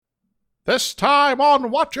This time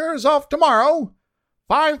on Watchers of Tomorrow,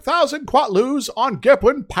 5,000 Quatloos on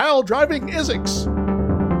Gepwin pile driving Isix.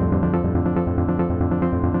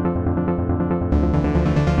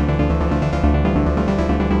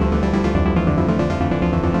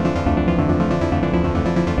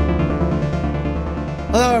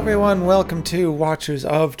 Hello everyone, welcome to Watchers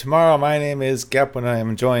of Tomorrow. My name is Gepwin and I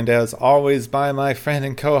am joined as always by my friend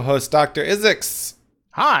and co-host Dr. Isix.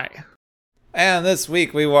 Hi. And this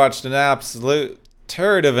week we watched an absolute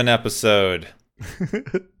turd of an episode.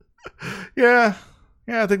 Yeah,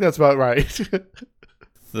 I think that's about right.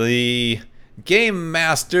 The Game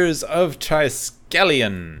Masters of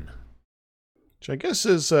Triskelion. Which I guess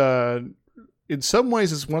is, in some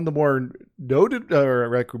ways, is one of the more noted or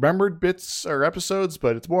remembered bits or episodes,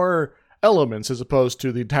 but it's more elements as opposed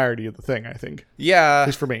to the entirety of the thing, I think. Yeah. At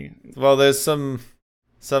least for me. Well, there's some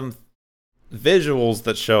visuals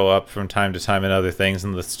that show up from time to time in other things,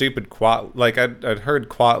 and the stupid I'd heard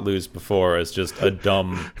Quatloos before as just a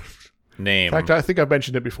dumb name. In fact, I think I've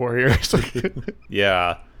mentioned it before here.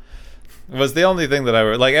 Yeah. It was the only thing that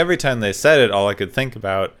every time they said it, all I could think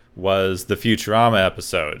about was the Futurama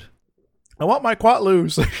episode. I want my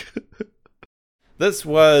Quatloos. This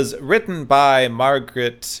was written by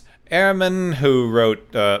Margaret Ehrman, who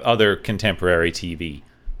wrote other contemporary TV,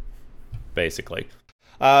 basically.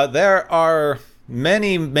 There are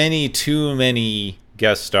many, too many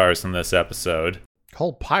guest stars in this episode.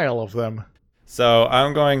 Whole pile of them. So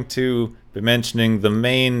I'm going to be mentioning the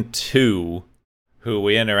main two who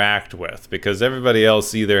we interact with, because everybody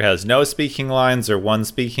else either has no speaking lines or one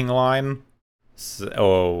speaking line.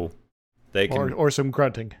 So they can... Or some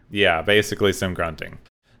grunting. Yeah, basically some grunting.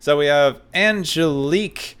 So we have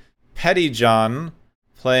Angelique Pettyjohn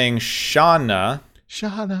playing Shauna.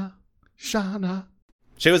 Shauna.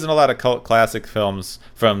 She was in a lot of cult classic films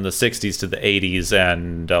from the 60s to the 80s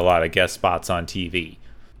and a lot of guest spots on TV.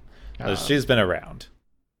 So she's been around.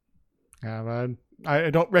 I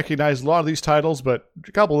don't recognize a lot of these titles, but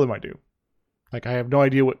a couple of them I do. Like, I have no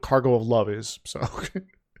idea what Cargo of Love is, so...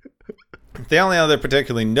 The only other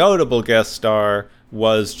particularly notable guest star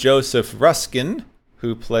was Joseph Ruskin,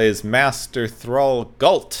 who plays Master Thrall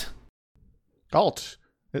Gult. Gult?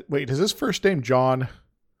 Wait, is his first name John?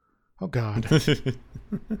 Oh, God.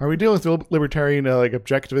 Are we dealing with libertarian,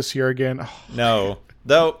 objectivists here again? Oh. No.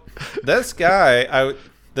 Though, this guy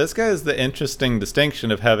is the interesting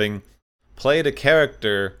distinction of having played a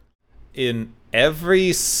character in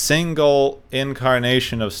every single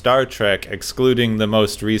incarnation of Star Trek, excluding the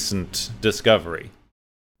most recent Discovery.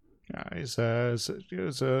 Yeah, he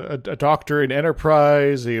was a doctor in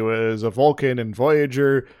Enterprise. He was a Vulcan in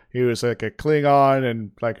Voyager. He was like a Klingon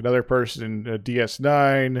and like another person in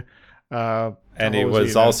DS9. And he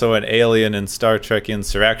was also an alien in Star Trek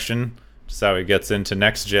Insurrection, which is how he gets into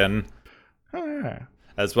Next Gen. Oh, yeah.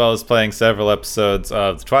 As well as playing several episodes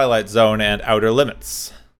of The Twilight Zone and Outer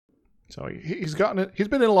Limits. So he's gotten it. He's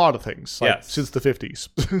been in a lot of things, since the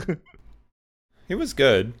 50s. He was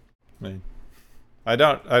good. I'd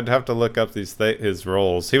have to look up his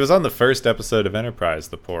roles. He was on the first episode of Enterprise,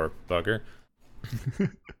 the poor bugger.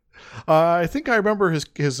 I think I remember his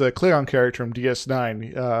Klingon character from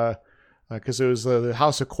DS9, because it was the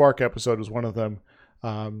House of Quark episode was one of them.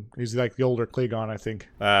 He's like the older Klingon, I think.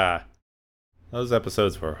 Those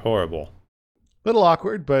episodes were horrible. Little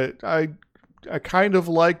awkward, but I kind of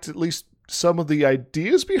liked at least some of the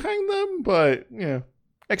ideas behind them, but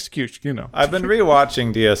execution, I've been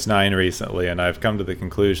rewatching DS9 recently, and I've come to the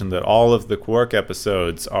conclusion that all of the Quark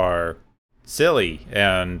episodes are silly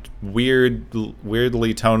and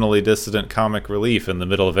weirdly tonally dissident comic relief in the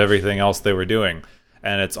middle of everything else they were doing.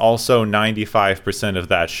 And it's also 95% of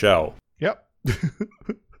that show. Yep.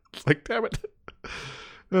 Like, damn it.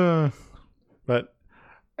 But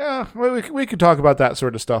yeah, we could talk about that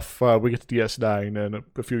sort of stuff. We get to DS9 in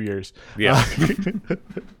a few years. Yeah.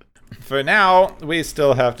 For now, we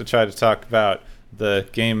still have to try to talk about the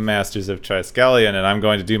Game Masters of Triskelion, and I'm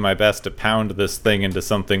going to do my best to pound this thing into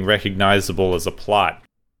something recognizable as a plot.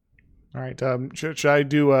 All right. Should I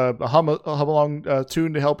do a hum along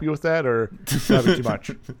tune to help you with that, or that'd be too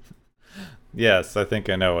much? Yes, I think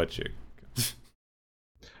I know what you...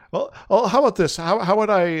 Well, how about this? How would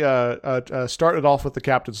I start it off with the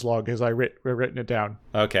captain's log as I written it down?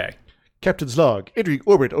 Okay. Captain's log. Entering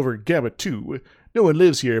orbit over Gamma 2. No one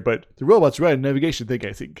lives here, but the robots run a navigation thing,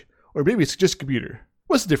 I think. Or maybe it's just a computer.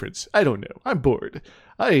 What's the difference? I don't know. I'm bored.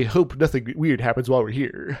 I hope nothing weird happens while we're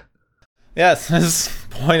here. Yes, as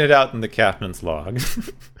pointed out in the captain's log.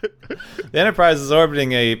 The Enterprise is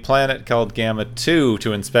orbiting a planet called Gamma 2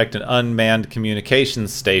 to inspect an unmanned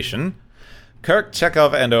communications station. Kirk,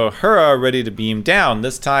 Chekhov, and Uhura are ready to beam down.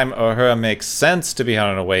 This time, Uhura makes sense to be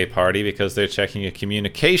on an away party because they're checking a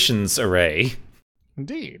communications array.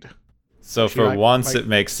 Indeed. So for once, it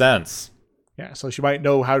makes sense. Yeah, so she might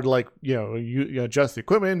know how to, you adjust the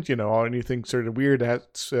equipment, or anything sort of weird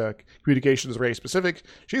that's communications array specific.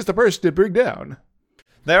 She's the person to bring down.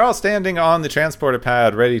 They're all standing on the transporter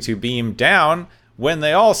pad ready to beam down when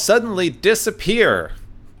they all suddenly disappear.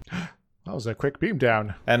 That was a quick beam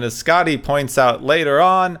down. And as Scotty points out later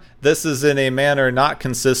on, this is in a manner not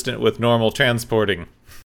consistent with normal transporting.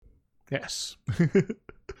 Yes.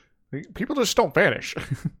 People just don't vanish.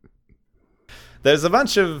 There's a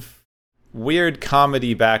bunch of weird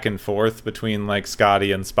comedy back and forth between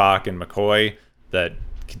Scotty and Spock and McCoy that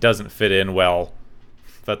doesn't fit in well.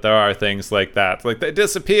 But there are things like that. They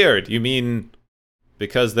disappeared. You mean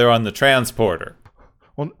because they're on the transporter?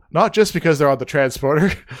 Well, not just because they're on the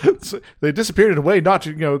transporter. They disappeared in a way not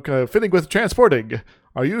fitting with transporting.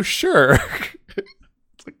 Are you sure?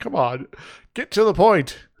 Come on. Get to the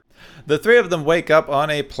point. The three of them wake up on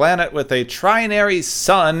a planet with a trinary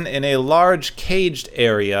sun in a large caged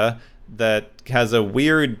area that has a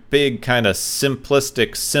weird, big, kind of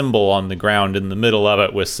simplistic symbol on the ground in the middle of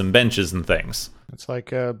it with some benches and things. It's like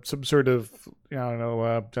some sort of,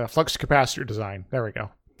 flux capacitor design. There we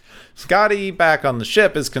go. Scotty, back on the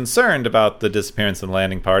ship, is concerned about the disappearance of the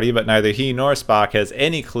landing party, but neither he nor Spock has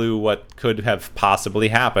any clue what could have possibly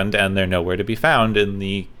happened, and they're nowhere to be found in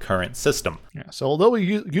the current system. Yeah, so although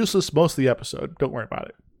we're useless most of the episode, don't worry about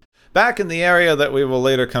it. Back in the area that we will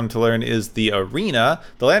later come to learn is the arena,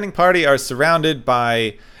 the landing party are surrounded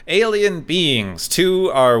by alien beings. Two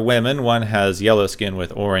are women. One has yellow skin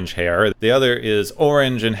with orange hair. The other is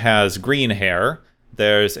orange and has green hair.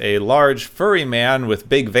 There's a large furry man with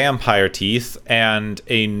big vampire teeth and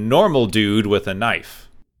a normal dude with a knife.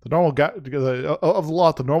 The normal guy, of the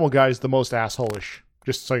lot, the normal guy is the most asshole-ish,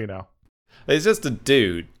 just so you know. He's just a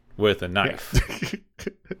dude with a knife.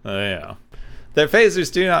 Yeah. Their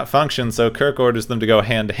phasers do not function, so Kirk orders them to go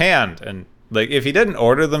hand-to-hand. And, if he didn't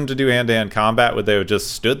order them to do hand-to-hand combat, would they have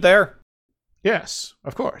just stood there? Yes,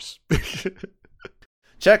 of course.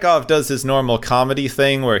 Chekhov does his normal comedy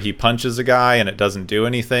thing where he punches a guy and it doesn't do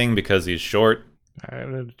anything because he's short.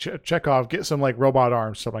 Chekhov, get some robot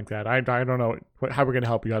arms, stuff like that. I don't know how we're going to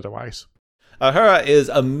help you otherwise. Uhura is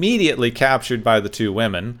immediately captured by the two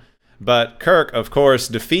women, but Kirk, of course,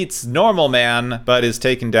 defeats Normal Man, but is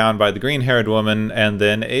taken down by the green-haired woman, and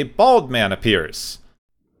then a bald man appears.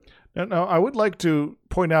 Now, I would like to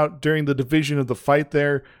point out during the division of the fight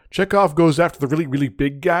there, Chekhov goes after the really, really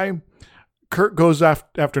big guy. Kirk goes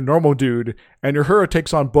after normal dude, and Uhura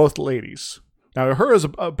takes on both ladies. Now, Uhura's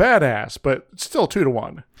a badass, but it's still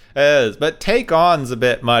 2-1. But take-on's a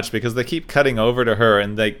bit much because they keep cutting over to her,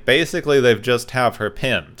 and they've just have her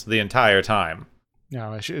pinned the entire time.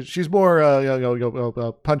 No, she's more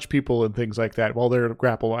punch people and things like that, while they're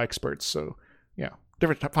grapple experts. So,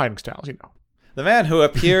 different fighting styles, The man who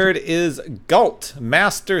appeared is Gult,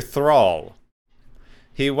 Master Thrall.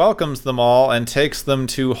 He welcomes them all and takes them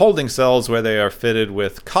to holding cells where they are fitted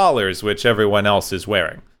with collars, which everyone else is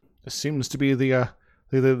wearing. This seems to be the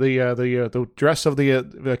dress of the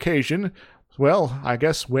occasion. Well, I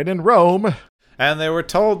guess when in Rome. And they were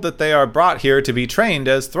told that they are brought here to be trained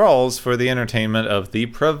as thralls for the entertainment of the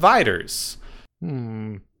providers.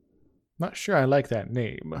 Not sure I like that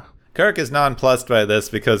name. Kirk is nonplussed by this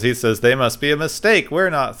because he says they must be a mistake. We're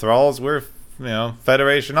not thralls. We're,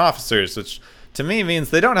 Federation officers, which to me means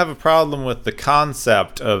they don't have a problem with the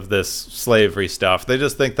concept of this slavery stuff. They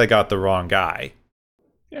just think they got the wrong guy.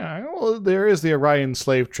 Yeah, well, there is the Orion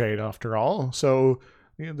slave trade after all. So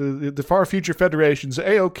the far future Federation's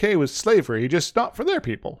A-okay with slavery, just not for their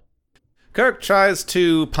people. Kirk tries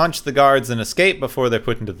to punch the guards and escape before they're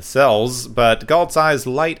put into the cells, but Galt's eyes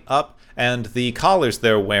light up, and the collars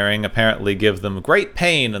they're wearing apparently give them great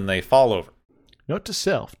pain, and they fall over. Note to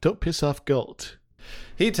self, don't piss off Galt.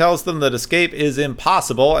 He tells them that escape is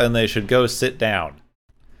impossible, and they should go sit down.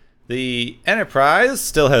 The Enterprise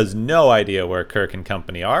still has no idea where Kirk and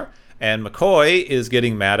company are, and McCoy is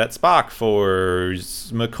getting mad at Spock for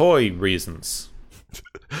McCoy reasons.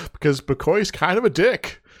 Because McCoy's kind of a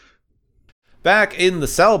dick. Back in the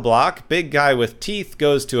cell block, big guy with teeth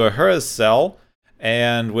goes to Uhura's cell,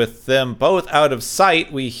 and with them both out of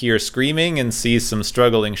sight, we hear screaming and see some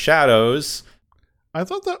struggling shadows. I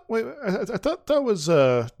thought that was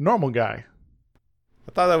normal guy.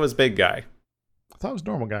 I thought that was big guy. I thought it was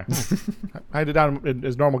normal guy. I had it down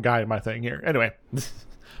as normal guy in my thing here. Anyway.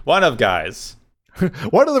 One of guys.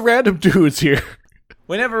 One of the random dudes here.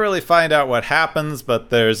 We never really find out what happens, but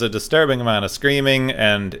there's a disturbing amount of screaming,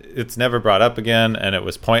 and it's never brought up again, and it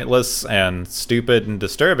was pointless and stupid and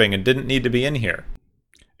disturbing and didn't need to be in here.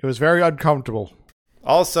 It was very uncomfortable.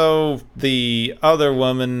 Also, the other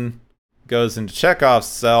woman goes into Chekhov's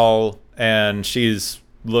cell, and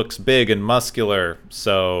looks big and muscular,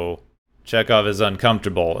 so Chekhov is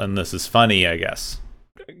uncomfortable, and this is funny, I guess.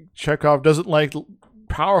 Chekhov doesn't like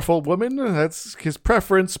powerful women. That's his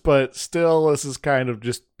preference, but still, this is kind of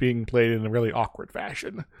just being played in a really awkward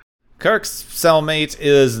fashion. Kirk's cellmate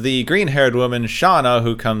is the green-haired woman, Shauna,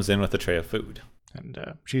 who comes in with a tray of food. And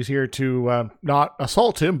she's here to not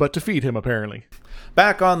assault him, but to feed him, apparently.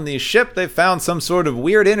 Back on the ship, they've found some sort of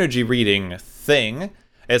weird energy reading thing.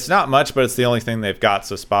 It's not much, but it's the only thing they've got,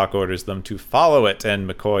 so Spock orders them to follow it, and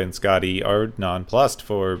McCoy and Scotty are nonplussed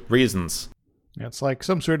for reasons. Yeah, it's like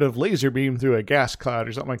some sort of laser beam through a gas cloud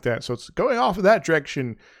or something like that, so it's going off in that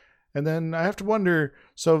direction. And then I have to wonder,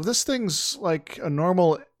 so if this thing's like a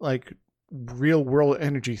normal, like, real-world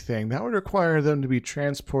energy thing, that would require them to be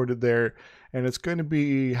transported there, and it's going to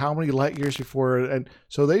be how many light years before, and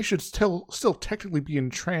so they should still technically be in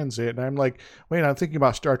transit. And I'm like, wait, I'm thinking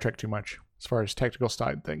about Star Trek too much as far as technical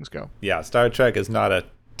side things go. Yeah, Star Trek is not a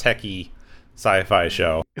techie sci-fi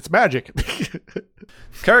show. It's magic.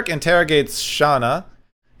 Kirk interrogates Shauna.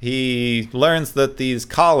 He learns that these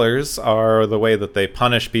collars are the way that they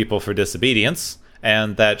punish people for disobedience,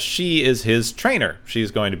 and that she is his trainer.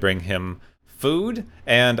 She's going to bring him food,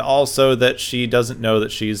 and also that she doesn't know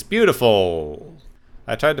that she's beautiful.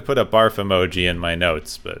 I tried to put a barf emoji in my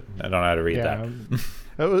notes, but I don't know how to read that.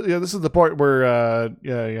 Yeah, this is the part where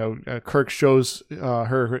Kirk shows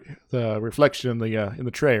her the reflection in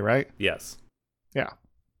the tray, right? Yes. Yeah.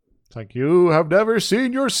 It's like, you have never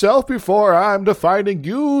seen yourself before. I'm defining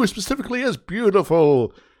you specifically as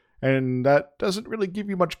beautiful. And that doesn't really give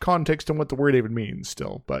you much context on what the word even means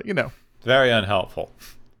still, but Very unhelpful.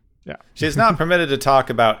 Yeah. She's not permitted to talk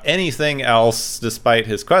about anything else despite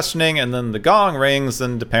his questioning, and then the gong rings,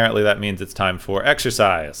 and apparently that means it's time for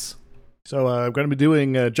exercise. So I'm going to be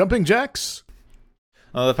doing jumping jacks.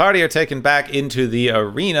 The party are taken back into the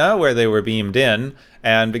arena where they were beamed in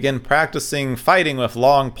and begin practicing fighting with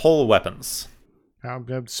long pole weapons.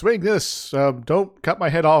 Swing this. Don't cut my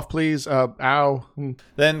head off, please. Ow.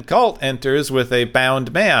 Then Colt enters with a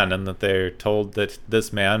bound man, and that they're told that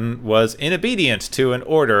this man was inobedient to an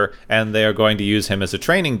order, and they are going to use him as a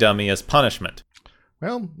training dummy as punishment.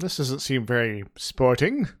 Well, this doesn't seem very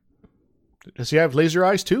sporting. Does he have laser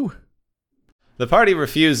eyes, too? The party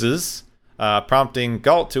refuses, prompting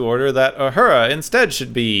Galt to order that Uhura instead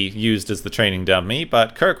should be used as the training dummy,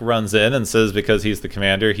 but Kirk runs in and says because he's the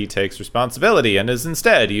commander, he takes responsibility and is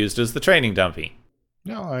instead used as the training dummy.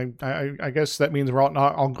 No, I guess that means we're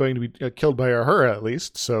not all going to be killed by Uhura, at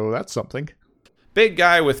least, so that's something. Big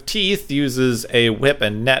guy with teeth uses a whip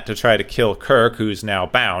and net to try to kill Kirk, who's now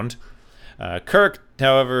bound. Kirk,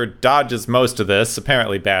 however, dodges most of this,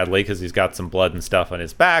 apparently badly because he's got some blood and stuff on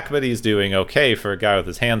his back, but he's doing okay for a guy with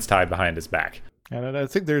his hands tied behind his back. And I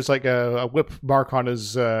think there's like a whip mark on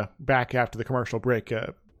his back after the commercial break.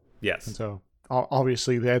 Yes. And so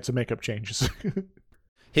obviously they had some makeup changes.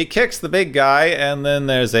 He kicks the big guy, and then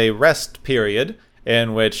there's a rest period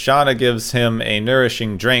in which Shauna gives him a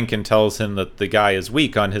nourishing drink and tells him that the guy is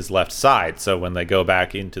weak on his left side. So when they go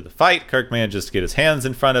back into the fight, Kirk manages to get his hands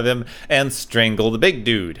in front of him and strangle the big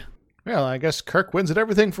dude. Well, I guess Kirk wins at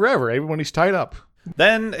everything forever, even when he's tied up.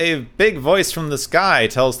 Then a big voice from the sky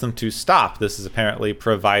tells them to stop. This is apparently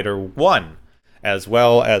Provider 1. As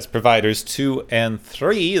well as Providers 2 and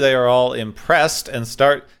 3, they are all impressed and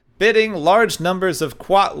start bidding large numbers of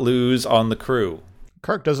Quatlus on the crew.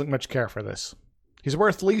 Kirk doesn't much care for this. He's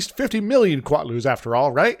worth at least 50 million Quatlus after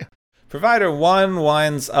all, right? Provider 1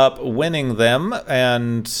 winds up winning them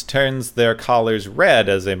and turns their collars red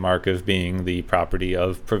as a mark of being the property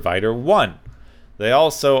of Provider 1. They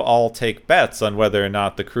also all take bets on whether or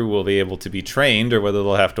not the crew will be able to be trained or whether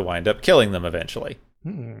they'll have to wind up killing them eventually.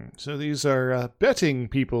 So these are betting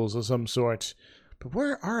peoples of some sort. But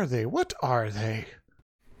where are they? What are they?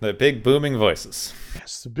 The big booming voices.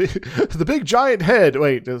 Yes, the big giant head.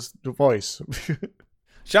 Wait, there's the voice.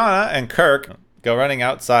 Shauna and Kirk go running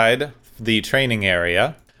outside the training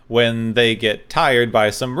area when they get tired by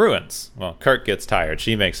some ruins. Well, Kirk gets tired.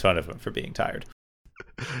 She makes fun of him for being tired.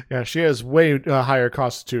 Yeah, she has way higher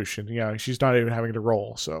constitution. Yeah, she's not even having to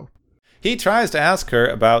roll, so. He tries to ask her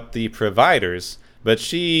about the providers, but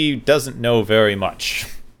she doesn't know very much.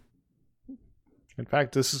 In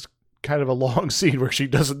fact, this is kind of a long scene where she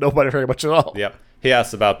doesn't know about it very much at all. Yep. He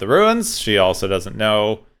asks about the ruins. She also doesn't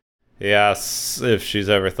know. He asks if she's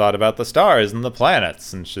ever thought about the stars and the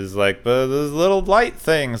planets, and she's like, but those little light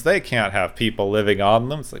things, they can't have people living on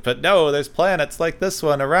them. It's like, but no, there's planets like this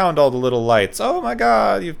one around all the little lights. Oh my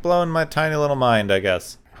god, you've blown my tiny little mind, I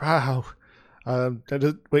guess. Wow.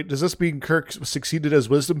 Wait, does this mean Kirk succeeded as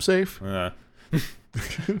wisdom safe?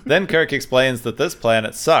 Then Kirk explains that this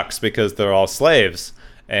planet sucks because they're all slaves,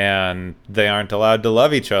 and they aren't allowed to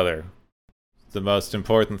love each other. The most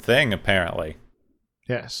important thing, apparently.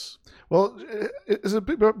 Yes. Well, is it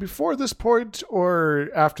before this point or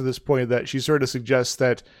after this point that she sort of suggests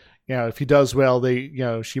that, if he does well,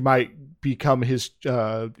 she might become his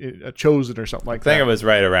chosen or something like that? I think it was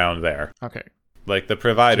right around there. Okay. Like the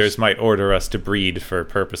providers might order us to breed for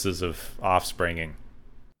purposes of offspringing.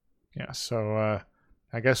 Yeah, so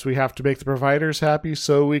I guess we have to make the providers happy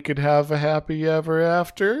so we could have a happy ever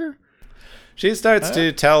after. She starts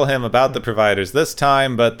to tell him about the providers this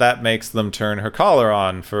time, but that makes them turn her collar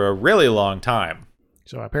on for a really long time.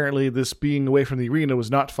 So apparently this being away from the arena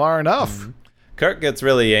was not far enough. Mm-hmm. Kirk gets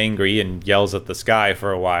really angry and yells at the sky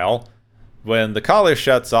for a while. When the collar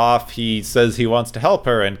shuts off, he says he wants to help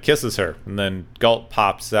her and kisses her, and then Galt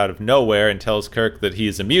pops out of nowhere and tells Kirk that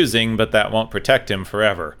he's amusing, but that won't protect him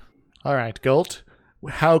forever. All right, Galt,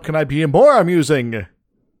 how can I be more amusing?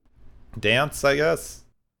 Dance, I guess?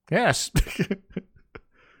 Yes.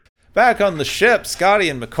 Back on the ship, Scotty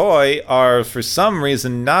and McCoy are, for some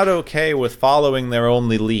reason, not okay with following their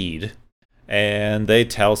only lead. And they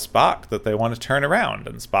tell Spock that they want to turn around,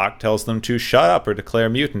 and Spock tells them to shut up or declare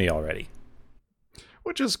mutiny already.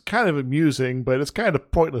 Which is kind of amusing, but it's kind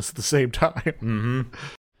of pointless at the same time. Mm-hmm.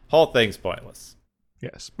 Whole thing's pointless.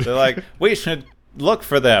 Yes. They're like, we should look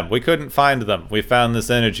for them. We couldn't find them. We found this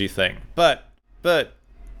energy thing. But,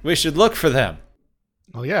 we should look for them.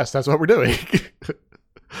 Well, yes, that's what we're doing.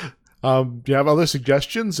 Do you have other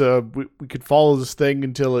suggestions? We could follow this thing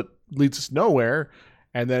until it leads us nowhere,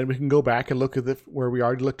 and then we can go back and look at where we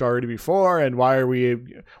already looked already before. And why are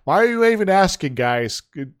you even asking, guys?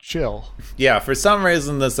 Chill. Yeah, for some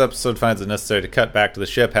reason, this episode finds it necessary to cut back to the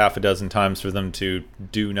ship half a dozen times for them to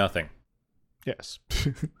do nothing. Yes.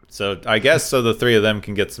 So I guess so the three of them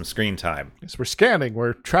can get some screen time. Yes, we're scanning,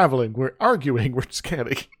 we're traveling, we're arguing, we're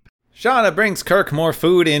scanning. Shauna brings Kirk more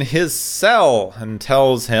food in his cell and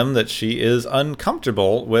tells him that she is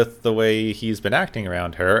uncomfortable with the way he's been acting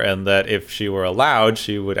around her, and that if she were allowed,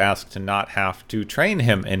 she would ask to not have to train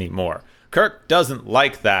him anymore. Kirk doesn't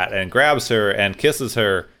like that and grabs her and kisses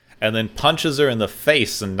her and then punches her in the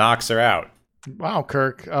face and knocks her out. Wow,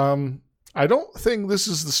 Kirk. I don't think this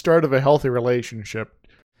is the start of a healthy relationship.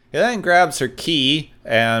 He then grabs her key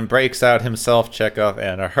and breaks out himself, Chekhov,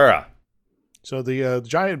 and Uhura. So the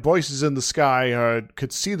giant voices in the sky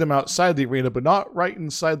could see them outside the arena, but not right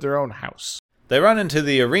inside their own house. They run into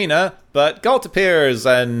the arena, but Galt appears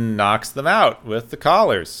and knocks them out with the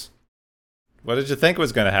collars. What did you think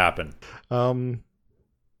was going to happen?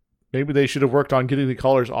 Maybe they should have worked on getting the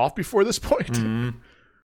collars off before this point. Mm-hmm.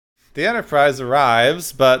 The Enterprise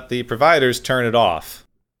arrives, but the providers turn it off.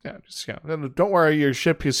 Yeah, don't worry, your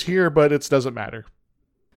ship is here, but it doesn't matter.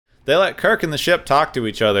 They let Kirk and the ship talk to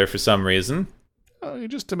each other for some reason.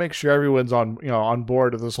 Just to make sure everyone's on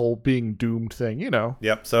board of this whole being doomed thing,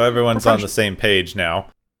 Yep, so everyone's on the same page now.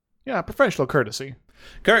 Yeah, professional courtesy.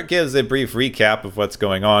 Kirk gives a brief recap of what's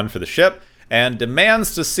going on for the ship and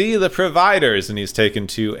demands to see the providers, and he's taken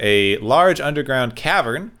to a large underground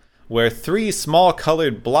cavern where three small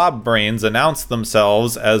colored blob brains announce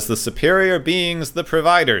themselves as the superior beings, the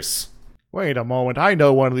providers. Wait a moment, I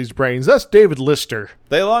know one of these brains. That's David Lister.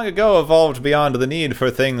 They long ago evolved beyond the need for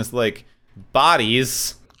things like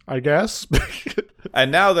bodies, I guess. And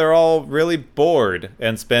now they're all really bored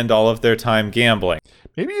and spend all of their time gambling.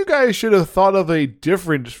 Maybe you guys should have thought of a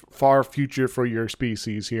different far future for your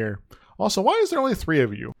species here. Also, why is there only 3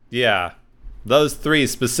 of you? Yeah, those 3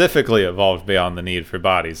 specifically evolved beyond the need for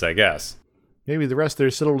bodies, I guess. Maybe the rest of their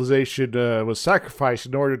civilization was sacrificed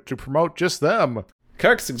in order to promote just them.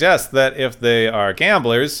 Kirk suggests that if they are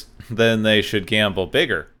gamblers, then they should gamble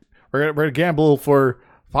bigger. We're going to gamble for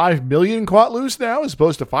 5 million Quatloos now as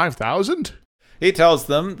opposed to 5,000? He tells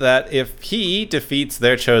them that if he defeats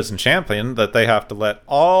their chosen champion, that they have to let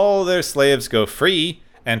all their slaves go free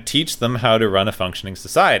and teach them how to run a functioning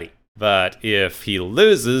society. But if he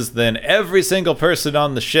loses, then every single person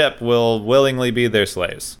on the ship will willingly be their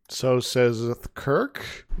slaves. So says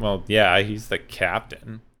Kirk? Well, yeah, he's the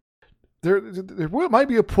captain. There might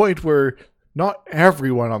be a point where not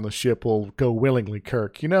everyone on the ship will go willingly,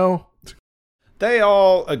 Kirk, They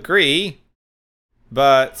all agree,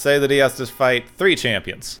 but say that he has to fight 3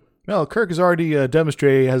 champions. Well, Kirk has already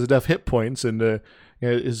demonstrated he has enough hit points, and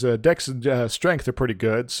His dex and strength are pretty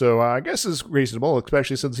good, so I guess it's reasonable,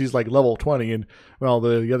 especially since he's like level 20 and, well,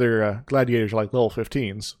 the other gladiators are like level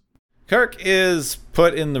 15s. Kirk is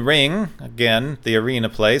put in the ring, again, the arena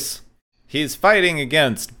place. He's fighting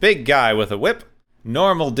against big guy with a whip,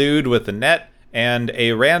 normal dude with a net, and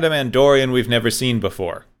a random Andorian we've never seen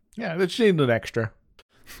before. Yeah, they just need an extra.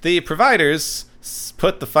 The providers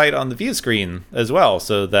put the fight on the view screen as well,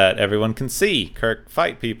 so that everyone can see Kirk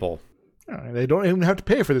fight people. They don't even have to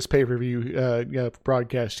pay for this pay-per-view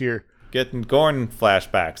broadcast here. Getting Gorn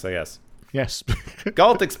flashbacks, I guess. Yes.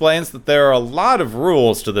 Galt explains that there are a lot of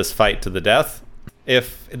rules to this fight to the death.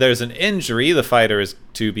 If there's an injury, the fighter is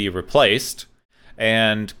to be replaced,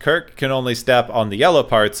 and Kirk can only step on the yellow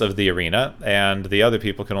parts of the arena, and the other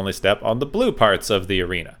people can only step on the blue parts of the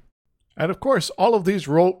arena. And of course, all of these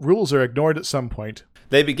rules are ignored at some point.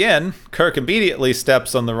 They begin. Kirk immediately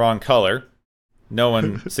steps on the wrong color. No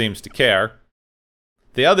one seems to care.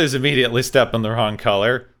 The others immediately step on the wrong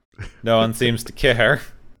color. No one seems to care.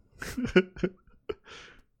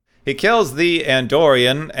 He kills the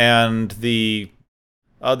Andorian and the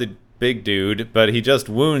other big dude, but he just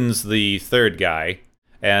wounds the third guy,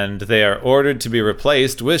 and they are ordered to be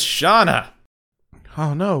replaced with Shauna.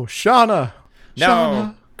 Oh no, Shauna!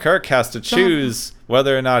 Now, Kirk has to choose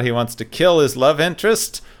whether or not he wants to kill his love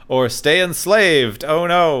interest or stay enslaved. Oh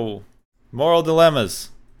no. Moral dilemmas.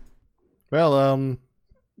 Well,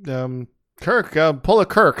 Kirk, pull a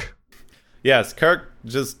Kirk. Yes, Kirk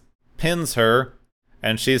just pins her,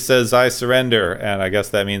 and she says, I surrender, and I guess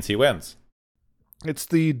that means he wins. It's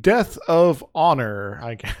the death of honor,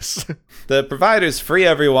 I guess. The providers free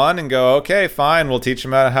everyone and go, okay, fine, we'll teach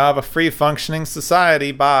them how to have a free-functioning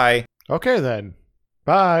society, bye. Okay, then.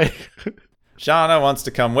 Bye. Shauna wants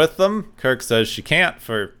to come with them. Kirk says she can't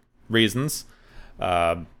for reasons,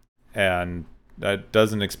 and that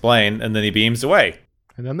doesn't explain, and then he beams away.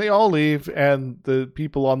 And then they all leave, and the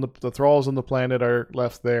people on the thralls on the planet are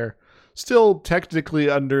left there, still technically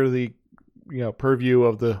under the purview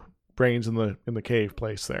of the brains in the cave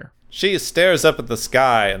place there. She stares up at the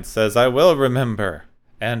sky and says, I will remember,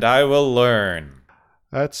 and I will learn.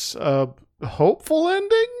 That's a hopeful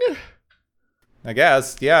ending? I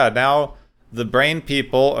guess, yeah. Now the brain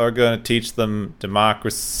people are going to teach them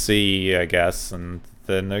democracy, I guess, and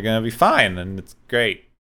then they're going to be fine, and it's great.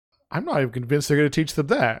 I'm not even convinced they're going to teach them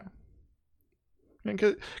that.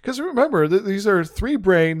 Because remember, these are 3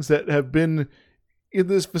 brains that have been in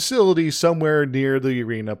this facility somewhere near the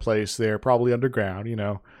arena place there, probably underground,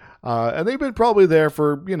 and they've been probably there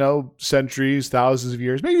for, centuries, thousands of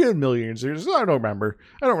years, maybe even millions of years. I don't remember.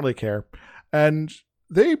 I don't really care. And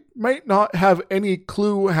they might not have any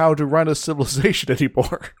clue how to run a civilization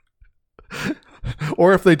anymore.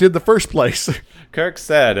 Or if they did the first place. Kirk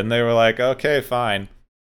said, and they were like, okay, fine.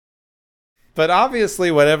 But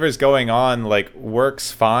obviously whatever's going on,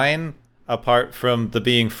 works fine, apart from the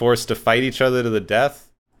being forced to fight each other to the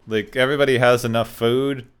death. Everybody has enough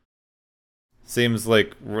food. Seems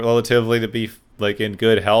relatively to be, in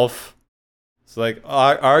good health. So,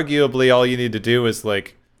 arguably all you need to do is,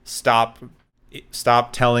 stop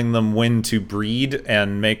telling them when to breed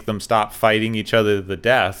and make them stop fighting each other to the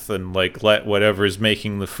death, and, let whatever's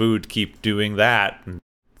making the food keep doing that. And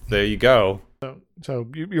there you go. So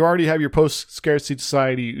you already have your post-scarcity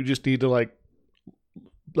society. You just need to,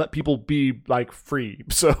 let people be, free.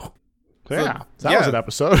 So yeah, that was an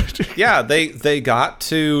episode. Yeah, they got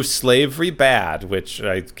to slavery bad, which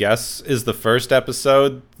I guess is the first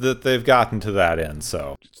episode that they've gotten to that in,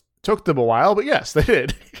 so. Took them a while, but yes, they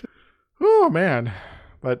did. Oh, man.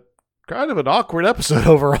 But kind of an awkward episode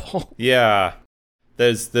overall. Yeah.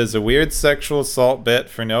 There's a weird sexual assault bit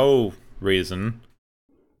for no reason.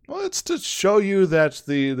 Well, it's to show you that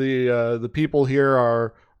the people here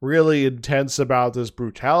are really intense about this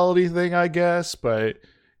brutality thing, I guess, but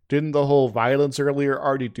didn't the whole violence earlier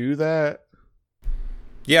already do that?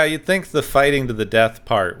 Yeah, you'd think the fighting to the death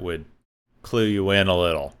part would clue you in a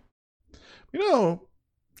little.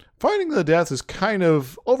 Fighting to the death is kind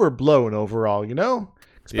of overblown overall,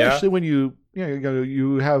 especially when you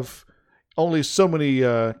have only so many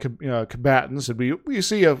combatants, and we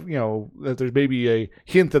see that there's maybe a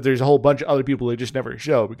hint that there's a whole bunch of other people they just never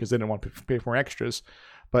show because they didn't want to pay for more extras.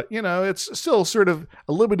 But it's still sort of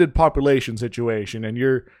a limited population situation, and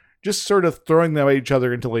you're just sort of throwing them at each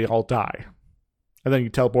other until they all die, and then you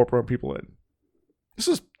teleport more people in. This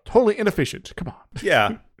is totally inefficient. Come on.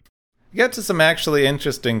 Yeah. Get to some actually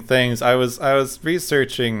interesting things. I was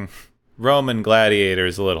researching Roman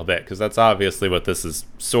gladiators a little bit, because that's obviously what this is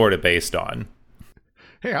sort of based on.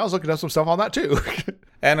 Hey, I was looking up some stuff on that too.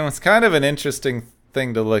 And it was kind of an interesting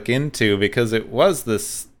thing to look into, because it was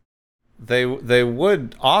this they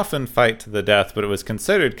would often fight to the death, but it was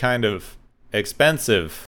considered kind of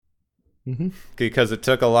expensive because it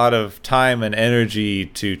took a lot of time and energy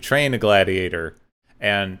to train a gladiator,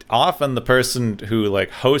 and often the person who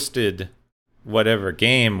like hosted whatever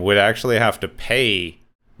game would actually have to pay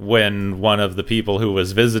when one of the people who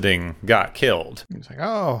was visiting got killed. He's like,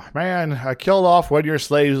 oh man, I killed off one of your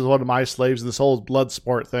slaves with one of my slaves in this whole blood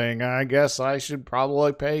sport thing. I guess I should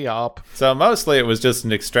probably pay up. So mostly it was just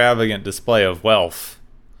an extravagant display of wealth.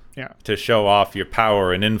 Yeah, to show off your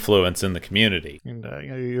power and influence in the community. And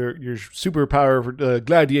your superpower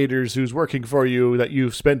gladiators who's working for you that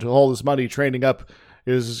you've spent all this money training up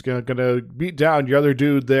is gonna beat down your other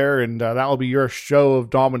dude there, and that will be your show of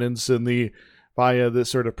dominance in the via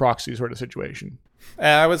this sort of proxy sort of situation.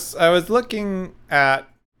 I was trying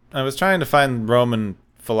to find Roman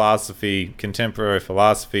philosophy, contemporary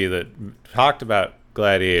philosophy that talked about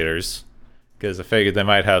gladiators, because I figured they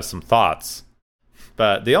might have some thoughts.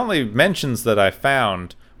 But the only mentions that I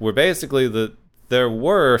found were basically that there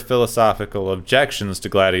were philosophical objections to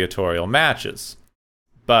gladiatorial matches,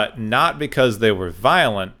 but not because they were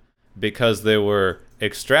violent, because they were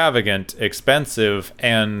extravagant, expensive,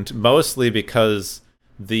 and mostly because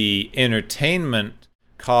the entertainment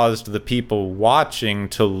caused the people watching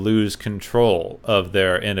to lose control of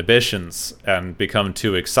their inhibitions and become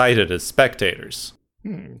too excited as spectators.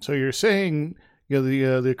 So you're saying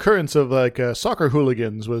the occurrence of like soccer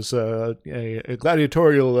hooligans was a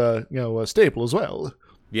gladiatorial staple as well.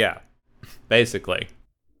 Yeah, basically.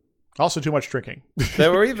 Also too much drinking.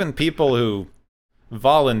 There were even people who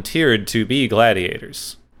volunteered to be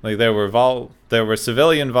gladiators. Like there were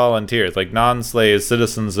civilian volunteers, like non-slave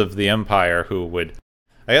citizens of the empire who would,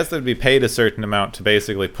 I guess they'd be paid a certain amount to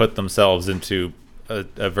basically put themselves into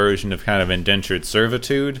a version of kind of indentured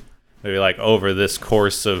servitude. Maybe like over this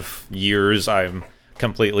course of years, I'm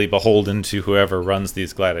completely beholden to whoever runs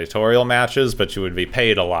these gladiatorial matches, but you would be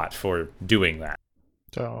paid a lot for doing that.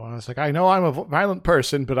 So I was like, I know I'm a violent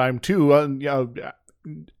person, but I'm too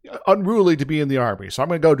unruly to be in the army, so I'm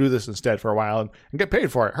going to go do this instead for a while and get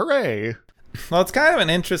paid for it. Hooray! Well, it's kind of an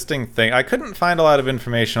interesting thing. I couldn't find a lot of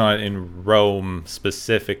information on it in Rome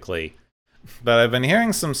specifically, but I've been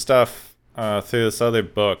hearing some stuff through this other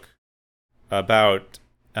book about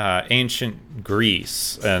ancient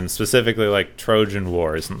Greece, and specifically like Trojan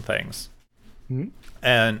Wars and things.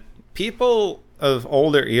 And people of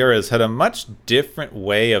older eras had a much different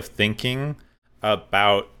way of thinking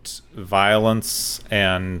about violence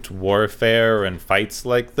and warfare and fights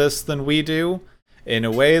like this than we do, in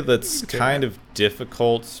a way that's kind of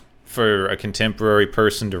difficult for a contemporary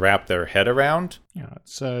person to wrap their head around. Yeah,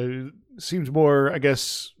 it seems more, I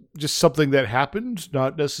guess, just something that happened,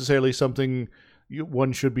 not necessarily something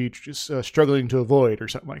one should be just struggling to avoid or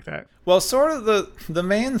something like that. Well, sort of the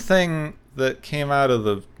main thing that came out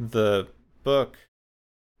of the book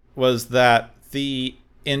was that the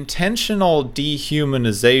intentional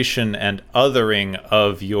dehumanization and othering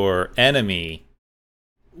of your enemy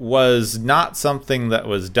was not something that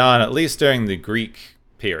was done, at least during the Greek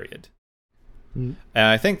period. And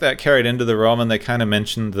I think that carried into the Roman. They kind of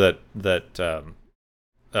mentioned that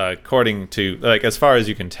according to, like, as far as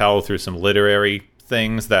you can tell through some literary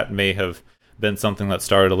things, that may have been something that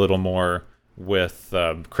started a little more with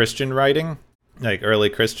Christian writing, like early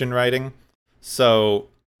Christian writing. So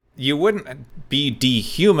you wouldn't be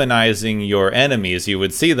dehumanizing your enemies. You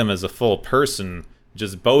would see them as a full person.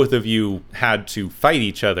 Just both of you had to fight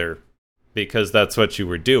each other because that's what you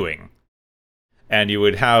were doing. And you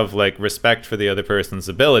would have like respect for the other person's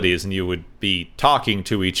abilities, and you would be talking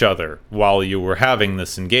to each other while you were having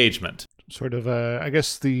this engagement. Sort of, I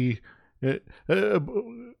guess the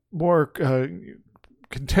more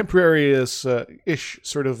contemporary-ish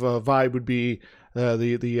sort of vibe would be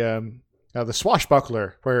the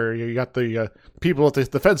swashbuckler, where you got the people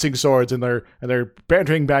with the fencing swords and they're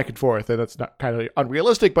bantering back and forth, and that's not kind of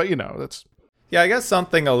unrealistic, but that's. Yeah, I guess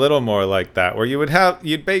something a little more like that, where you'd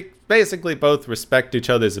basically both respect each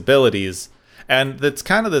other's abilities, and it's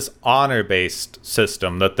kind of this honor-based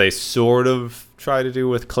system that they sort of try to do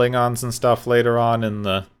with Klingons and stuff later on in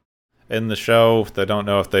the show. I don't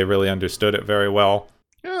know if they really understood it very well.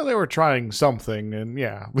 Yeah, they were trying something, and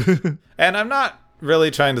yeah. And I'm not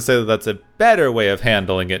really trying to say that that's a better way of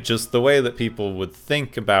handling it, just the way that people would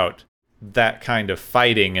think about that kind of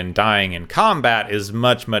fighting and dying in combat is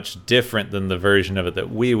much, much different than the version of it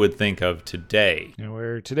that we would think of today.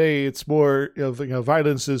 Where today it's more of,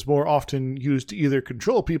 violence is more often used to either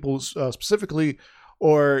control people specifically,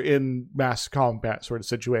 or in mass combat sort of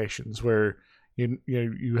situations where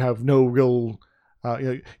you have no real.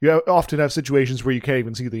 You often have situations where you can't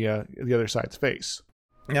even see the other side's face.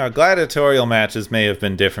 Now, gladiatorial matches may have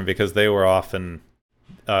been different because they were often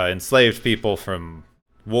enslaved people from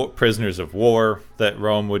prisoners of war that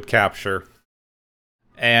Rome would capture.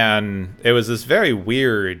 And it was this very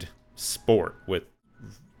weird sport with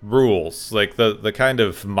rules, like the kind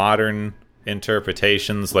of modern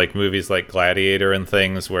interpretations, like movies like Gladiator and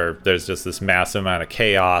things, where there's just this massive amount of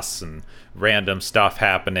chaos and random stuff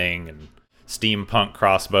happening and steampunk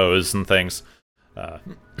crossbows and things. That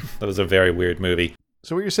was a very weird movie.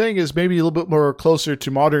 So what you're saying is maybe a little bit more closer to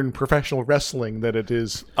modern professional wrestling than it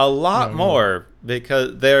is... A lot more,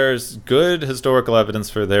 because there's good historical evidence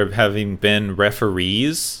for there having been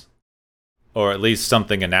referees, or at least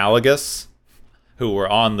something analogous, who were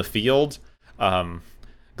on the field.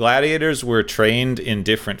 Gladiators were trained in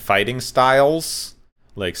different fighting styles,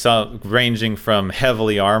 like some ranging from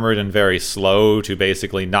heavily armored and very slow to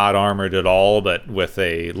basically not armored at all, but with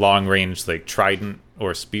a long-range like trident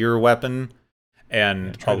or spear weapon.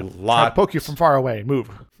 And try to poke you from far away. Move.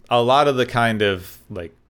 A lot of the kind of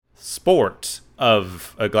like sport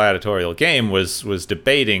of a gladiatorial game was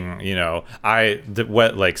debating,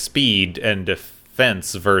 like speed and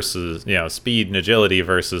defense versus, speed and agility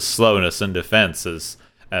versus slowness and defense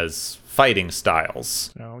as fighting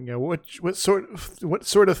styles. What sort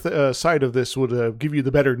of side of this would give you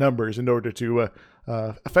the better numbers in order to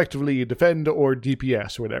effectively defend or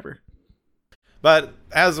DPS or whatever? But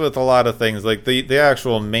as with a lot of things, like the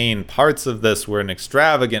actual main parts of this were an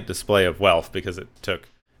extravagant display of wealth because it took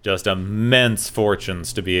just immense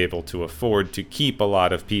fortunes to be able to afford to keep a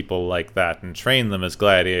lot of people like that and train them as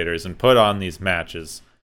gladiators and put on these matches.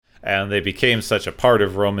 And they became such a part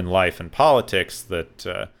of Roman life and politics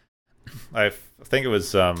that I think it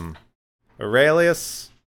was Aurelius,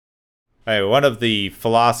 one of the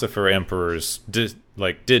philosopher emperors,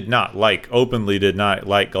 openly did not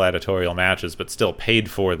like gladiatorial matches, but still paid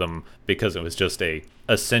for them because it was just a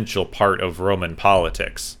essential part of Roman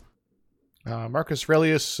politics. Marcus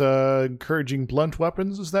Aurelius encouraging blunt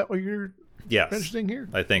weapons, is that what you're mentioning here?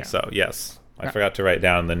 I think so, yes. I forgot to write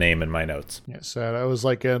down the name in my notes. Yes, that was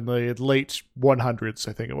like in the late 100s,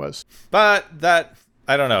 I think it was. But that,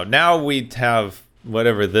 I don't know. Now we have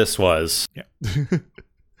whatever this was. Yeah.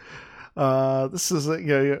 This is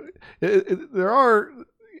there are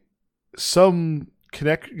some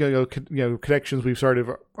connections we've sort of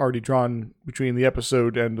already drawn between the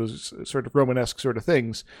episode and those sort of Romanesque sort of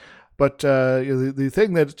things, but the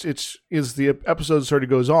thing that is the episode sort of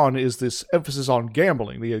goes on is this emphasis on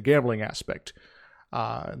gambling, the gambling aspect,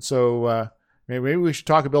 and so maybe we should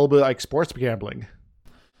talk a little bit like sports gambling.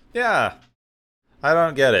 Yeah, I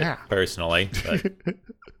don't get it personally. But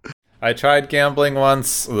I tried gambling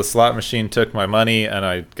once. The slot machine took my money, and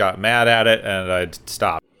I got mad at it, and I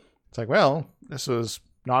stopped. It's like, well, this was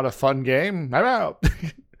not a fun game. I'm out.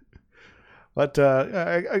 But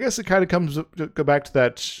I guess it kind of comes to go back to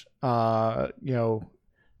that. The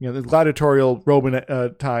gladiatorial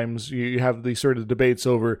Roman times. You have these sort of debates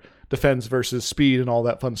over defense versus speed and all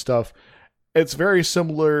that fun stuff. It's very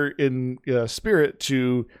similar in spirit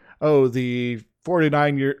to the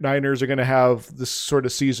 49ers are going to have this sort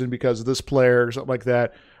of season because of this player or something like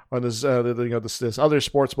that, or this this other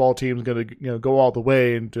sports ball team is going to go all the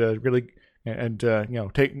way and really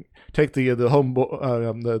take the home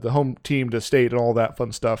the home team to state and all that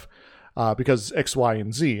fun stuff because X, Y,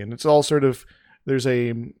 and Z, and it's all sort of there's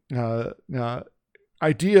a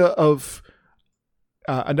idea of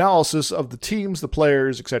analysis of the teams, the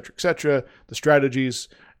players, etc., the strategies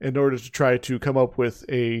in order to try to come up with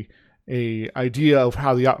a idea of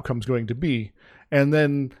how the outcome's going to be. And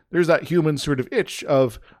then there's that human sort of itch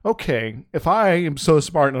of, okay, if I am so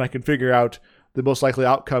smart and I can figure out the most likely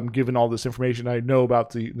outcome given all this information I know about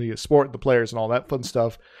the sport, the players, and all that fun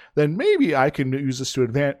stuff, then maybe I can use this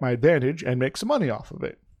to my advantage and make some money off of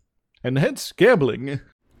it. And hence, gambling.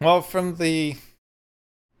 Well, from the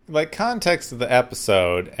context of the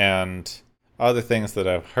episode and other things that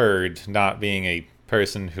I've heard, not being a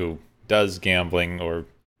person who does gambling or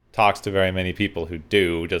talks to very many people who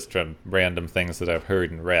do, just from random things that I've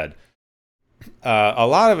heard and read. A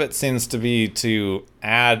lot of it seems to be to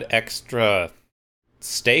add extra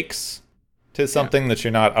stakes to something that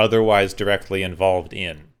you're not otherwise directly involved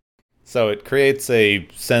in. So it creates a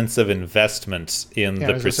sense of investment in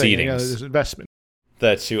the proceedings. There's investment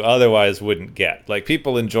that you otherwise wouldn't get. Like,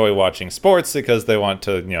 people enjoy watching sports because they want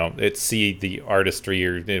to, see the artistry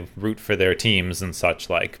or root for their teams and such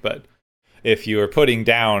like, but if you are putting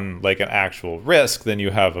down like an actual risk, then you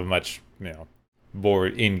have a much, more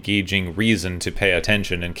engaging reason to pay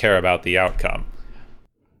attention and care about the outcome.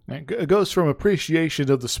 It goes from appreciation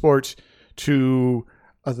of the sport to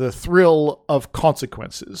the thrill of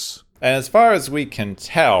consequences. And as far as we can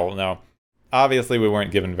tell, now, obviously we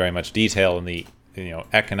weren't given very much detail in the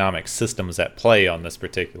economic systems at play on this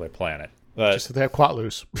particular planet. But just that they have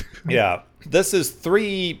Quatloos. yeah, this is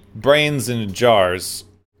 3 brains in jars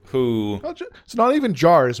who... It's not even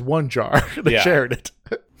jars, one jar. They shared it.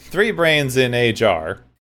 3 brains in a jar.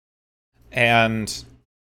 And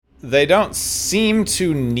they don't seem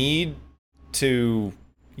to need to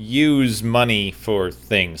use money for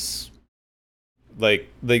things. Like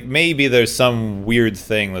maybe there's some weird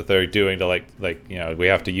thing that they're doing to we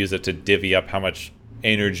have to use it to divvy up how much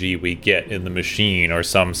energy we get in the machine or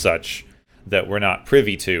some such that we're not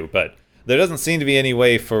privy to. But there doesn't seem to be any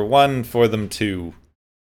way for them to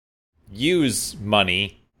use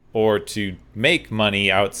money or to make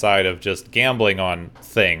money outside of just gambling on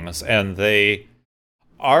things. And they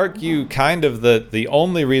argue kind of that the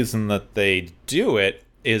only reason that they do it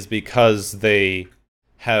is because they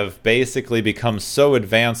have basically become so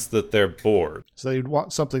advanced that they're bored. So they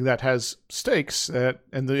want something that has stakes, and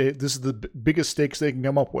this is the biggest stakes they can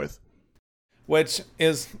come up with. Which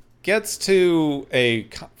gets to a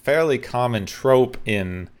fairly common trope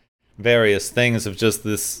in various things of just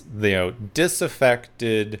this,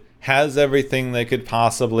 disaffected, has everything they could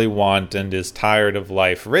possibly want, and is tired of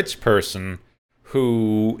life rich person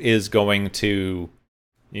who is going to,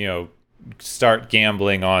 start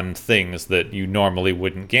gambling on things that you normally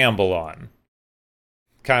wouldn't gamble on.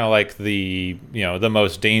 Kind of like the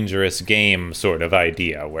most dangerous game sort of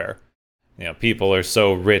idea where, people are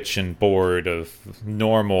so rich and bored of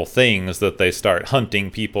normal things that they start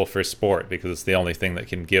hunting people for sport because it's the only thing that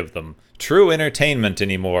can give them true entertainment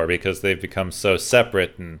anymore because they've become so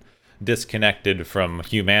separate and disconnected from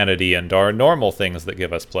humanity and our normal things that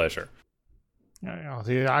give us pleasure.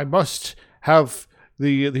 I must have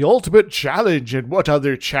the ultimate challenge, and what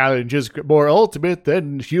other challenge is more ultimate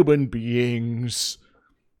than human beings?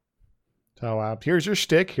 So here's your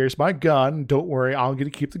stick, here's my gun. Don't worry, I'm going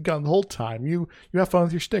to keep the gun the whole time. You have fun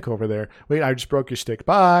with your stick over there. Wait, I just broke your stick.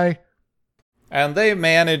 Bye. And they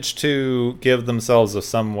managed to give themselves a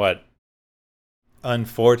somewhat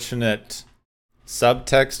unfortunate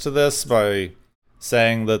subtext to this by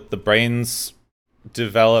saying that the brains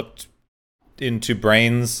developed into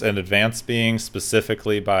brains and advanced beings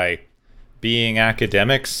specifically by being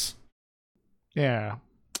academics. Yeah.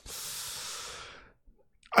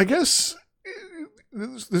 I guess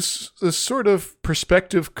this sort of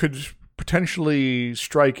perspective could potentially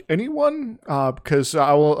strike anyone, because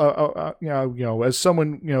I will, as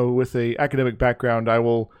someone with a academic background, I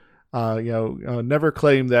will never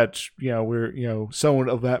claim that we're someone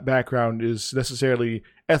of that background is necessarily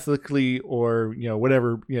ethically or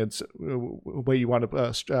whatever way you want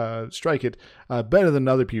to strike it better than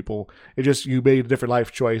other people. It just you made a different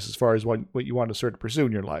life choice as far as what you want to sort of pursue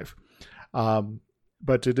in your life.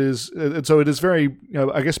 But it is, and so it is very,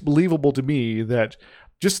 I guess, believable to me that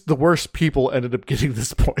just the worst people ended up getting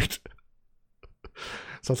this point.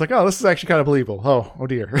 So it's like, oh, this is actually kind of believable. Oh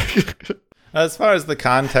dear. As far as the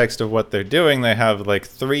context of what they're doing, they have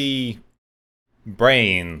 3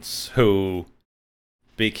 brains who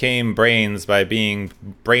became brains by being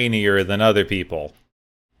brainier than other people.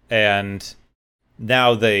 And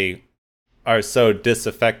now they are so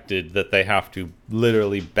disaffected that they have to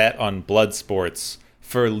literally bet on blood sports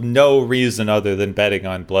for no reason other than betting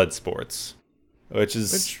on blood sports.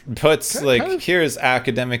 Which puts, here's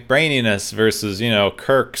academic braininess versus,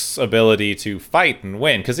 Kirk's ability to fight and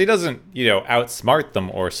win. Because he doesn't, outsmart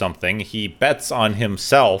them or something. He bets on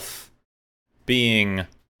himself being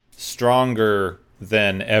stronger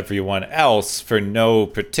than everyone else for no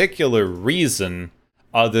particular reason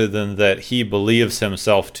other than that he believes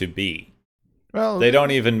himself to be. Well, they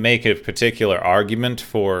don't even make a particular argument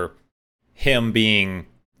for him being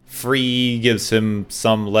free, gives him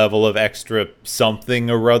some level of extra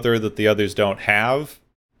something or other that the others don't have.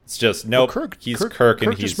 It's just, nope, he's Kirk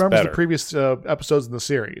and he's just remembers better. The previous episodes in the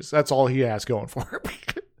series. That's all he has going for him.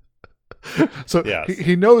 So yes.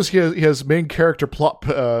 he knows he has main character plot,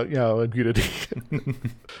 immunity.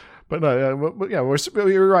 But no,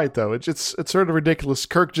 you're right though. It's sort of ridiculous.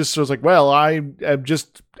 Kirk just was like, well, I am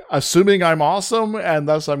just assuming I'm awesome, and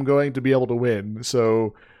thus I'm going to be able to win.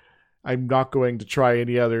 So I'm not going to try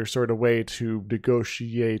any other sort of way to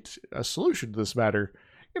negotiate a solution to this matter.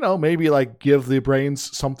 Maybe give the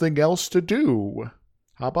brains something else to do.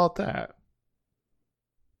 How about that?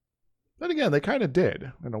 Then again, they kind of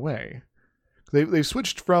did in a way. They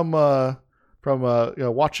switched from watching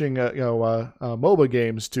MOBA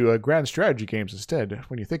games to grand strategy games instead.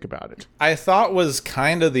 When you think about it, I thought was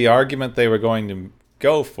kind of the argument they were going to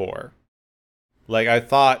go for. I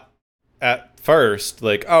thought at first,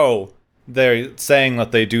 like, oh, they're saying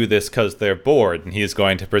that they do this because they're bored, and he's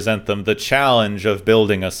going to present them the challenge of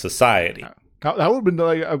building a society. That would have been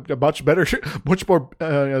like a much better, much more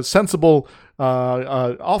sensible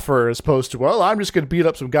offer as opposed to, well, I'm just going to beat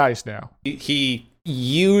up some guys now. He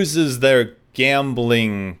uses their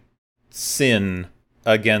gambling sin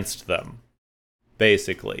against them,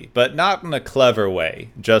 basically, but not in a clever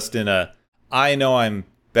way, just in a I know I'm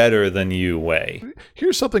better than you way.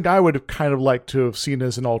 Here's something I would have kind of liked to have seen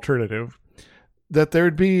as an alternative, that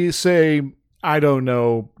there'd be, say, I don't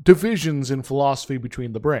know, divisions in philosophy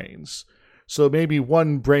between the brains. So maybe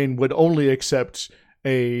one brain would only accept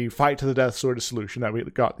a fight to the death sort of solution that we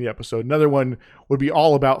got in the episode. Another one would be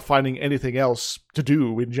all about finding anything else to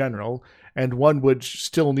do in general. And one would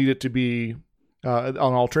still need it to be, an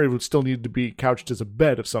alternative would still need to be couched as a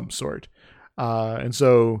bet of some sort. And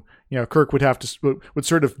so, Kirk would have to, would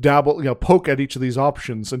sort of dabble, poke at each of these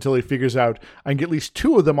options until he figures out, I can get at least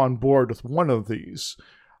two of them on board with one of these.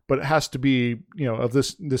 But it has to be, of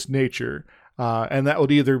this nature. And that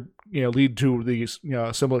would either, lead to the,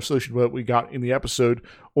 similar solution to what we got in the episode,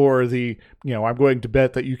 or the, I'm going to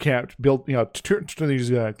bet that you can't build, turn these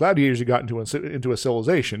gladiators you got into a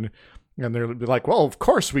civilization. And they're like, well, of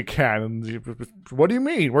course we can. And what do you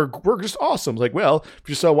mean? We're just awesome. It's like, well, if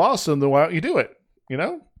you're so awesome, then why don't you do it?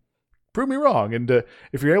 Prove me wrong. And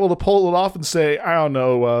if you're able to pull it off and say, I don't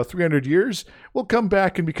know, 300 years, we'll come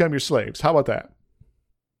back and become your slaves. How about that?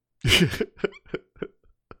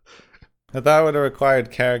 That would have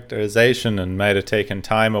required characterization and might have taken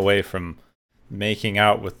time away from making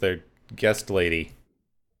out with their guest lady.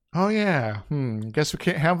 Oh, yeah. Guess we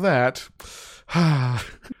can't have that.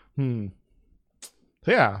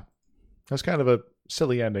 Yeah. That's kind of a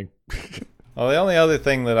silly ending. Well, the only other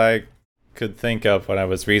thing that I could think of when I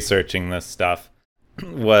was researching this stuff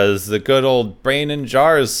was the good old brain in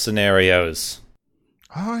jars scenarios.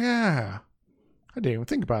 Oh, yeah. I didn't even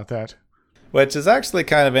think about that. Which is actually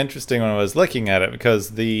kind of interesting when I was looking at it,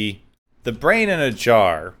 because the brain in a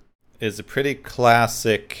jar is a pretty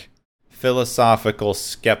classic philosophical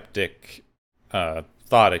skeptic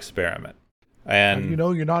thought experiment. And how do you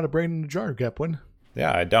know you're not a brain in a jar, Gepwin?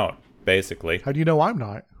 Yeah, I don't, basically. How do you know I'm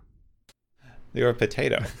not? You're a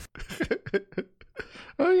potato.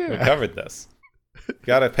 Oh, yeah. We covered this. You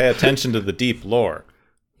gotta pay attention to the deep lore.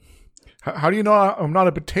 How do you know I'm not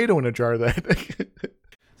a potato in a jar, then?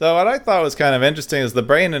 So what I thought was kind of interesting is the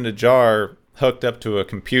brain in a jar hooked up to a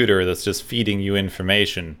computer that's just feeding you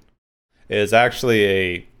information is actually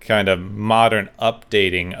a kind of modern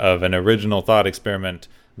updating of an original thought experiment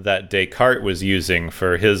that Descartes was using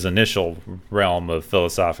for his initial realm of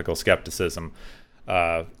philosophical skepticism,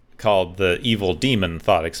 called the evil demon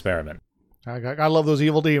thought experiment. I love those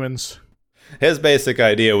evil demons. His basic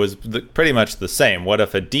idea was pretty much the same. What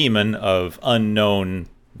if a demon of unknown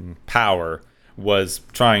power was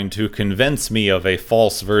trying to convince me of a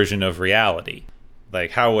false version of reality?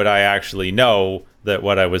 Like, how would I actually know that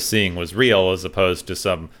what I was seeing was real as opposed to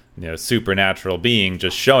some, supernatural being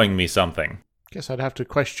just showing me something? Guess I'd have to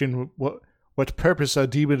question what purpose a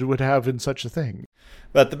demon would have in such a thing.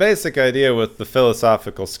 But the basic idea with the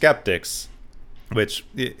philosophical skeptics, which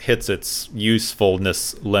hits its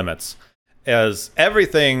usefulness limits, is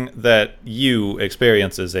everything that you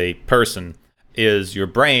experience as a person is your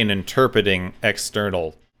brain interpreting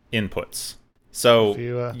external inputs. So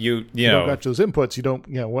if you don't got those inputs, you don't,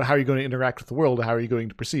 how are you going to interact with the world? How are you going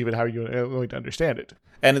to perceive it? How are you going to understand it?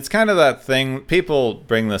 And it's kind of that thing, people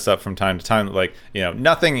bring this up from time to time, like,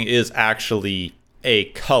 nothing is actually a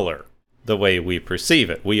color the way we perceive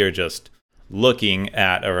it. We are just looking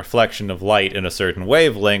at a reflection of light in a certain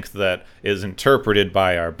wavelength that is interpreted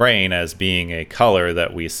by our brain as being a color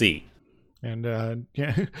that we see. And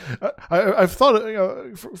I've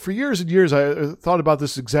thought, for years and years, I thought about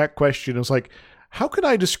this exact question. It was like, how could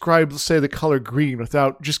I describe, say, the color green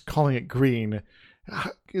without just calling it green?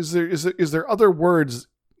 Is there other words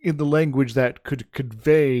in the language that could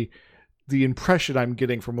convey the impression I'm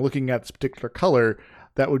getting from looking at this particular color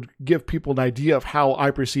that would give people an idea of how I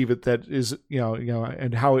perceive it? That is,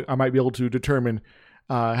 and how I might be able to determine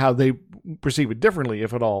how they perceive it differently,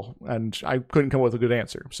 if at all. And I couldn't come up with a good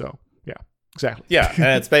answer. So. Yeah, exactly. Yeah,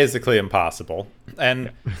 and it's basically impossible.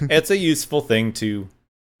 And it's a useful thing to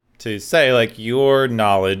say, like, your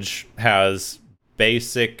knowledge has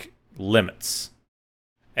basic limits.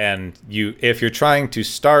 And if you're trying to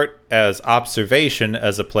start as observation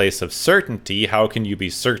as a place of certainty, how can you be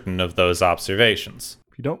certain of those observations?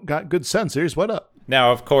 If you don't got good sensors, what up?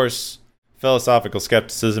 Now, of course, philosophical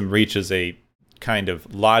skepticism reaches a kind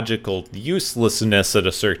of logical uselessness at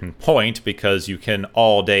a certain point, because you can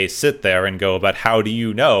all day sit there and go, but how do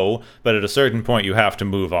you know? But at a certain point, you have to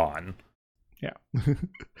move on. Yeah.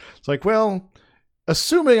 It's like, well,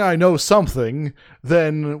 assuming I know something,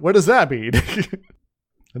 then what does that mean?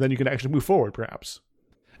 And then you can actually move forward, perhaps.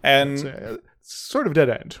 And it's sort of dead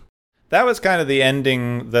end. That was kind of the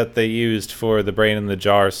ending that they used for the Brain in the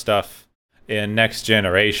Jar stuff in Next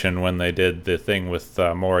Generation when they did the thing with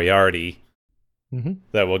Moriarty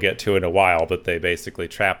that we'll get to in a while, but they basically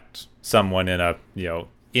trapped someone in a,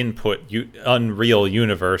 unreal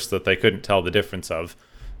universe that they couldn't tell the difference of.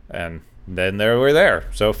 And then they were there,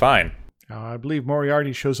 so fine. I believe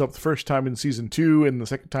Moriarty shows up the first time in season 2 and the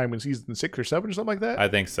second time in season 6 or 7 or something like that. I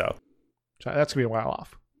think so. So that's going to be a while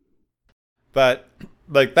off. But,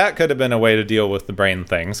 that could have been a way to deal with the brain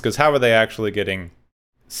things, because how are they actually getting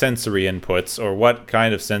sensory inputs, or what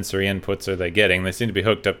kind of sensory inputs are they getting? They seem to be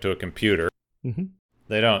hooked up to a computer.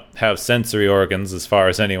 They don't have sensory organs as far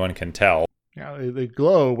as anyone can tell. Yeah, they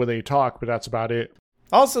glow when they talk, but that's about it.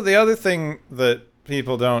 Also, the other thing that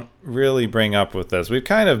people don't really bring up with this, we've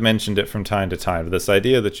kind of mentioned it from time to time, this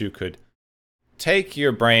idea that you could take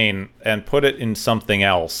your brain and put it in something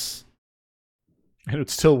else. And it would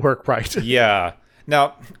still work right. Yeah.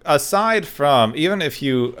 Now, aside from, even if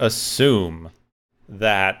you assume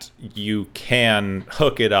that you can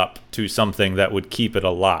hook it up to something that would keep it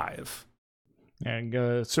alive.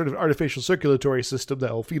 And sort of artificial circulatory system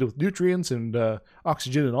that will feed it with nutrients and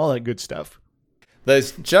oxygen and all that good stuff.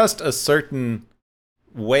 There's just a certain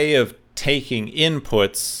way of taking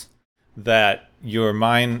inputs that your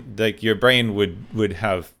mind, like your brain would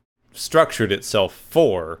have structured itself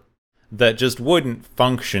for, that just wouldn't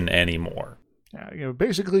function anymore.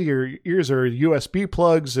 Basically, your ears are USB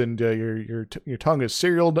plugs, and your tongue is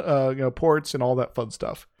serial ports and all that fun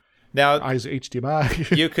stuff. Now, eyes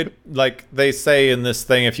HDMI. You could, like they say in this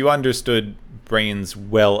thing, if you understood brains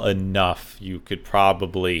well enough, you could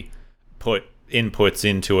probably put inputs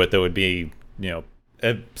into it that would be,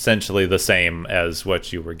 essentially the same as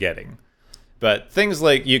what you were getting. But things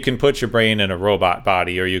like you can put your brain in a robot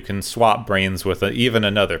body, or you can swap brains with even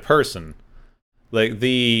another person. Like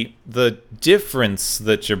the difference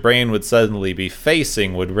that your brain would suddenly be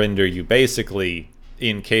facing would render you basically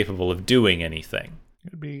incapable of doing anything.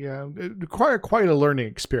 It'd require quite a learning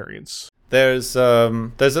experience. There's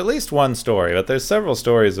at least one story, but there's several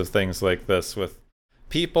stories of things like this with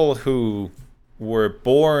people who were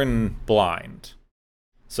born blind.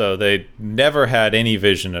 So they never had any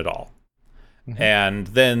vision at all. And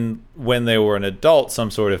then when they were an adult, some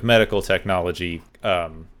sort of medical technology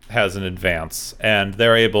has an advance, and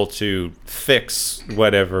they're able to fix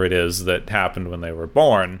whatever it is that happened when they were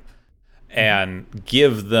born and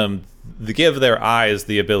give their eyes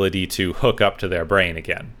the ability to hook up to their brain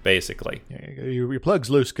again, basically. Yeah, your plug's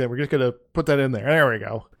loose. We're just going to put that in there. There we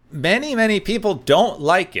go. Many, many people don't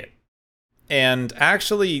like it, and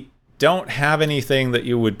actually don't have anything that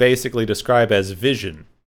you would basically describe as vision.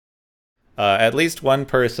 At least one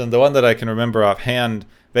person, the one that I can remember offhand,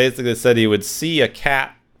 basically said he would see a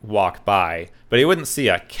cat walk by, but he wouldn't see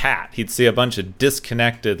a cat. He'd see a bunch of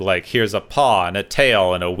disconnected, like, here's a paw and a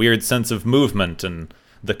tail and a weird sense of movement and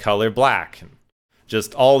the color black. And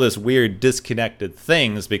just all this weird disconnected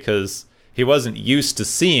things, because he wasn't used to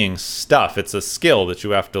seeing stuff. It's a skill that you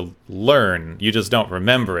have to learn. You just don't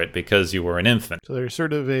remember it because you were an infant. So there's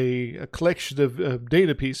sort of a collection of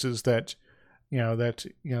data pieces that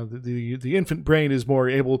the infant brain is more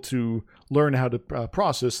able to learn how to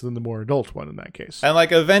process than the more adult one in that case. And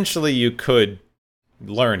eventually you could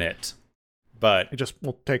learn it, but it just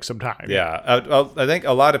will take some time. Yeah, I think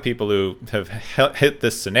a lot of people who have hit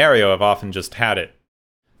this scenario have often just had it,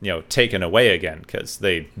 taken away again because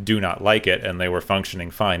they do not like it and they were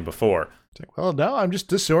functioning fine before. It's like, well, now I'm just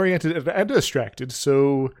disoriented and distracted.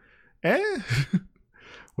 So,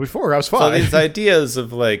 before I was fine. So these ideas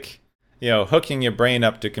of hooking your brain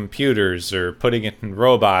up to computers or putting it in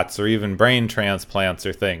robots or even brain transplants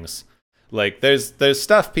or things. There's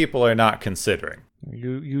stuff people are not considering.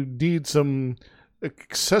 You need some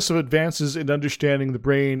excessive advances in understanding the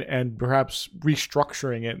brain and perhaps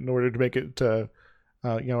restructuring it in order to make it,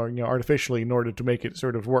 artificially in order to make it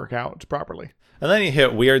sort of work out properly. And then you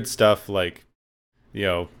hit weird stuff like,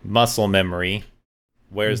 muscle memory.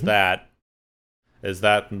 Where's that? Is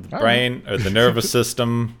that the brain or the nervous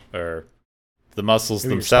system or the muscles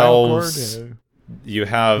maybe themselves? You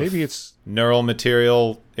have maybe it's neural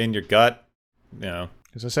material in your gut.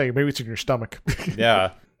 As I say, maybe it's in your stomach.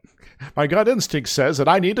 Yeah. My gut instinct says that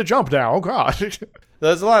I need to jump now. Oh, God.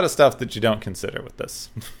 There's a lot of stuff that you don't consider with this.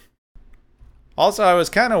 Also, I was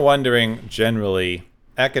kind of wondering, generally,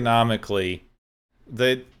 economically,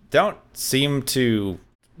 they don't seem to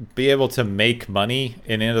be able to make money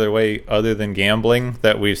in any other way other than gambling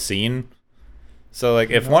that we've seen. So, like,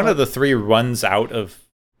 if one of the three runs out of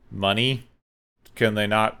money, can they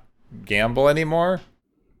not gamble anymore?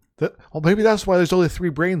 Well, maybe that's why there's only 3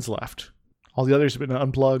 brains left. All the others have been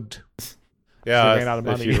unplugged. Yeah, ran out of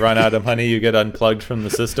money. If you run out of money, you get unplugged from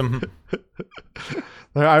the system.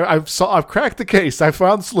 I've cracked the case. I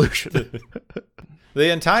found the solution.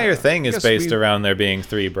 The entire thing is based around there being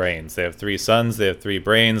 3 brains. They have 3 suns, they have 3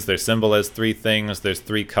 brains, their symbol has 3 things, there's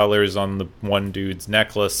 3 colors on the one dude's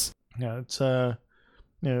necklace. Yeah, it's so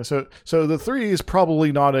the 3 is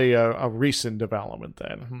probably not a recent development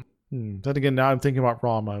then. Then again, now I'm thinking about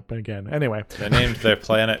Rama again. Anyway. They named their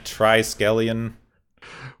planet Triskelion.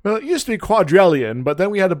 Well, it used to be Quadrillion, but then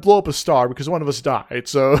we had to blow up a star because one of us died,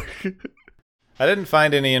 so... I didn't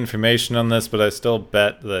find any information on this, but I still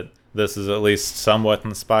bet that this is at least somewhat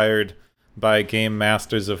inspired by Game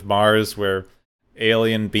Masters of Mars, where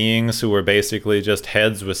alien beings who were basically just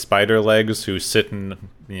heads with spider legs who sit in,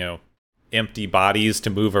 empty bodies to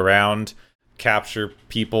move around, capture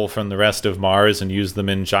people from the rest of Mars and use them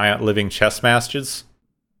in giant living chess matches.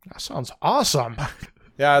 That sounds awesome.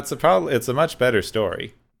 Yeah, it's a much better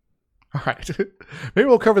story. All right. Maybe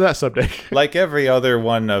we'll cover that someday. Like every other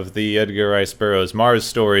one of the Edgar Rice Burroughs Mars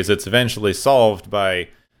stories, it's eventually solved by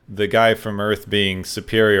the guy from Earth being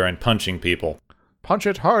superior and punching people. Punch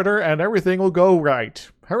it harder and everything will go right.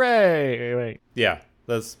 Hooray! Yeah,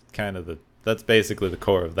 that's basically the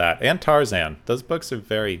core of that. And Tarzan. Those books are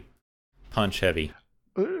very punch-heavy.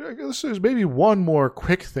 I guess there's maybe one more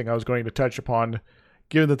quick thing I was going to touch upon,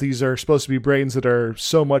 given that these are supposed to be brains that are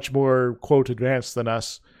so much more, quote, advanced than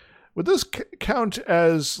us. Would this count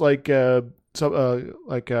as like animal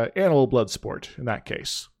blood sport in that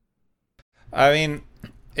case? I mean,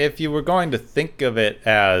 if you were going to think of it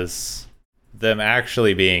as them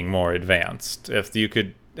actually being more advanced, if you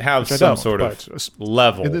could have some sort of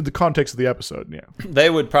level. In the context of the episode, yeah. They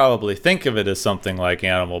would probably think of it as something like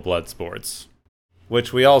animal blood sports,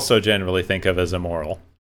 which we also generally think of as immoral.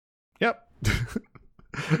 Yep.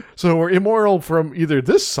 So we're immoral from either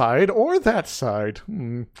this side or that side.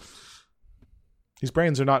 These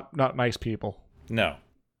brains are not nice people. No.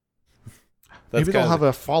 Maybe they'll have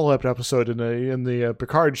a follow-up episode in the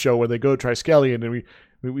Picard show where they go Triskelion and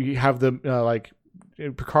we have them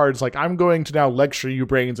Picard's like, I'm going to now lecture you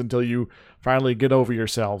brains until you finally get over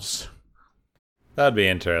yourselves. That'd be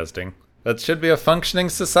interesting. That should be a functioning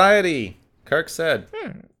society, Kirk said.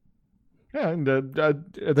 Yeah, and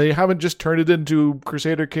they haven't just turned it into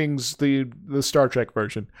Crusader Kings, the Star Trek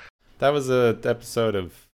version. That was an episode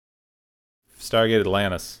of Stargate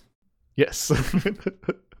Atlantis. Yes.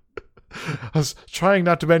 I was trying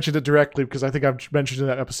not to mention it directly because I think I've mentioned it in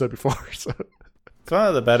that episode before. So. It's one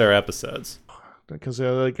of the better episodes. Because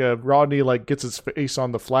Rodney gets his face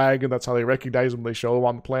on the flag, and that's how they recognize him. They show him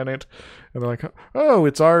on the planet, and they're like, "Oh,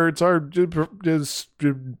 it's our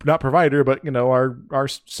not provider, but our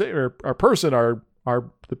person,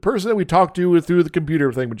 the person that we talked to through the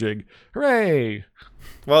computer thingamajig. Hooray!"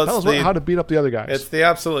 Well, tell us how to beat up the other guys. It's the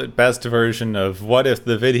absolute best version of what if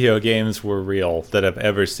the video games were real that I've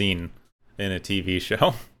ever seen in a TV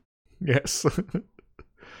show. Yes.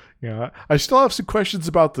 Yeah, I still have some questions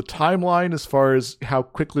about the timeline as far as how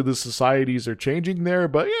quickly the societies are changing there,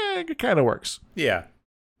 but yeah, it kind of works. Yeah.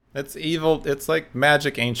 It's evil. It's like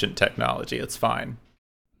magic ancient technology. It's fine.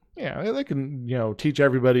 Yeah, they can, teach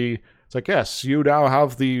everybody. It's like, yes, you now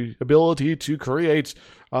have the ability to create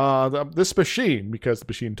this machine because the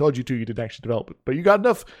machine told you to. You didn't actually develop it. But you got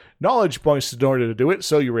enough knowledge points in order to do it,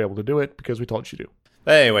 so you were able to do it because we told you to.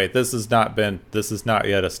 Anyway, this is not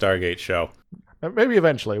yet a Stargate show. Maybe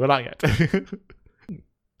eventually, but not yet.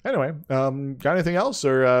 Anyway, got anything else,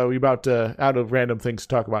 or are we about out of random things to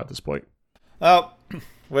talk about at this point? Well,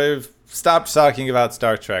 we've stopped talking about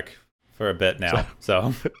Star Trek for a bit now,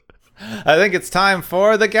 so I think it's time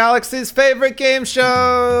for the Galaxy's favorite game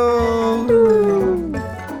show!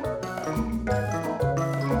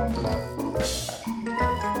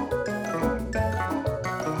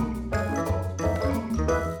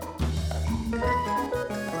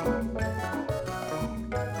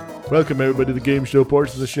 Welcome, everybody, to the game show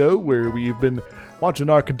portion of the show, where we've been watching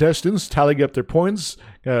our contestants tallying up their points,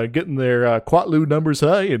 getting their Quatlu numbers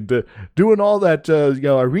high, and doing all that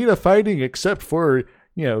arena fighting, except for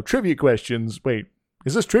trivia questions. Wait,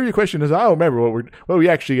 is this trivia question? I don't remember what we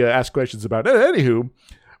actually ask questions about. Anywho,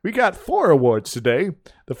 we got 4 awards today.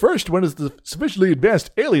 The first one is the Sufficiently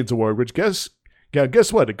Advanced Aliens Award, which Yeah,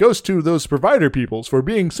 guess what? It goes to those provider peoples for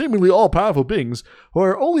being seemingly all-powerful beings who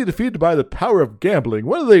are only defeated by the power of gambling.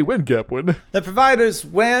 What do they win, Gepwin? The providers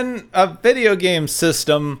win a video game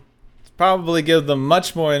system probably give them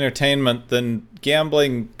much more entertainment than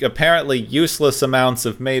gambling apparently useless amounts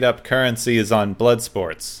of made-up currencies on blood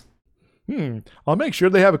sports. I'll make sure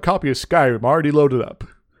they have a copy of Skyrim already loaded up.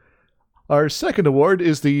 Our second award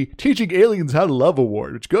is the Teaching Aliens How to Love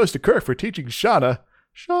Award, which goes to Kirk for teaching Shauna,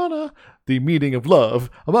 the meaning of love,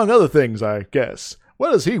 among other things, I guess.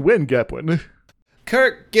 What does he win, Gepwin?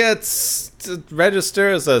 Kirk gets to register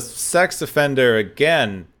as a sex offender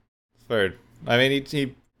again.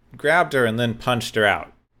 He grabbed her and then punched her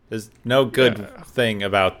out. There's no good thing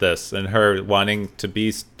about this, and her wanting to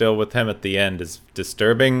be still with him at the end is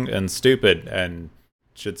disturbing and stupid, and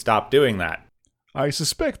should stop doing that. I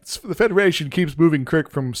suspect the Federation keeps moving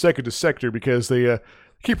Kirk from sector to sector because they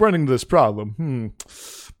keep running into this problem.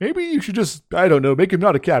 Maybe you should just, I don't know, make him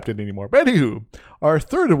not a captain anymore. But anywho, our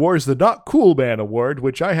third award is the Not Cool Man Award,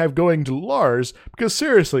 which I have going to Lars, because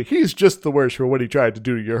seriously, he's just the worst for what he tried to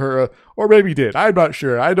do to Uhura, or maybe he did. I'm not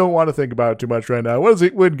sure. I don't want to think about it too much right now. What does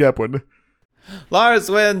it win, Gepwin? Lars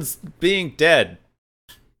wins being dead.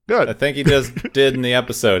 Good. I think he just did in the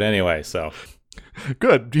episode anyway, so.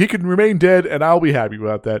 Good. He can remain dead, and I'll be happy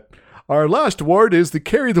about that. Our last award is the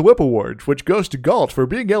Carry the Whip Award, which goes to Galt for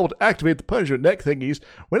being able to activate the punishment neck thingies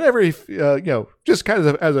whenever he, just kind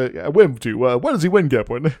of as a whim to. What does he win,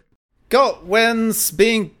 Gepwin? Galt wins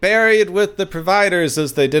being buried with the providers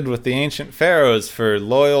as they did with the ancient pharaohs for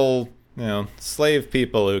loyal, slave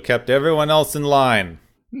people who kept everyone else in line.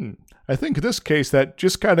 I think in this case that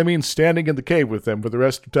just kind of means standing in the cave with them for the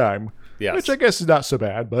rest of the time. Yes. Which I guess is not so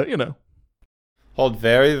bad, but Hold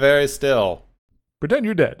very, very still. Pretend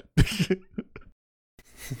you're dead.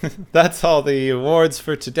 That's all the awards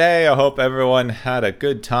for today. I hope everyone had a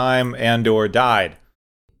good time and or died.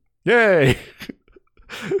 Yay!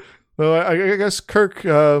 Well, I guess Kirk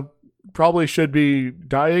probably should be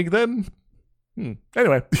dying then.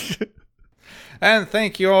 Anyway. And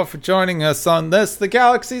thank you all for joining us on this, the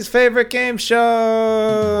Galaxy's favorite game show!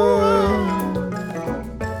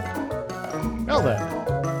 Well then.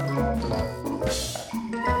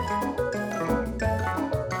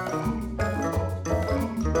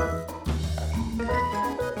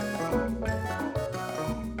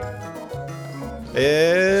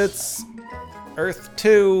 It's Earth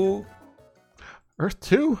 2. Earth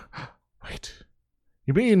 2? Wait.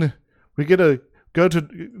 You mean we get to go to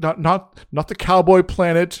not the cowboy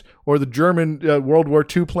planet or the German World War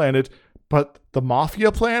II planet, but the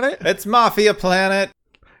Mafia planet? It's Mafia Planet.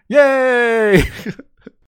 Yay!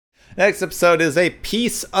 Next episode is a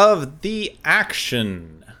piece of the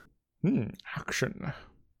action. Action.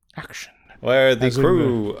 Where the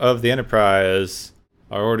crew of the Enterprise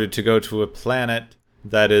are ordered to go to a planet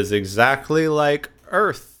that is exactly like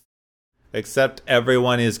Earth, except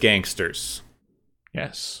everyone is gangsters.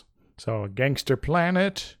 Yes. So a gangster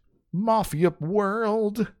planet, Mafia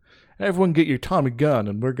world. Everyone get your Tommy gun,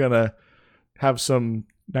 and we're gonna have some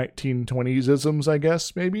 1920s-isms, I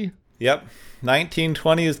guess, maybe? Yep.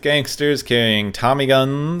 1920s gangsters carrying Tommy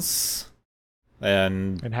guns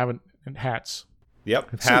and hats.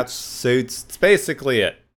 Yep. And hats, suits. It's basically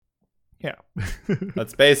it. Yeah.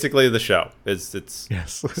 That's basically the show. It's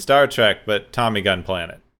yes. Star Trek, but Tommy Gun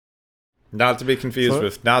Planet. Not to be confused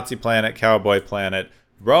with Nazi Planet, Cowboy Planet,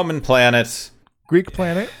 Roman Planet, Greek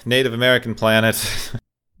Planet, Native American Planet.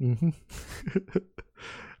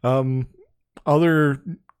 Other,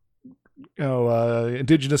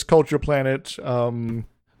 indigenous culture planet.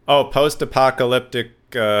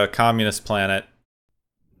 Post-apocalyptic communist planet.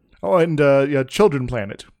 Oh, and Children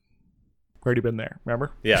Planet. Already been there,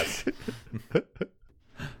 remember? Yes.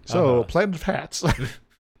 So, Planet of Hats.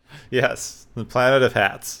 Yes, the Planet of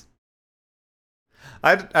Hats.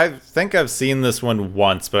 I think I've seen this one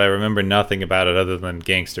once, but I remember nothing about it other than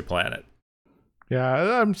Gangster Planet.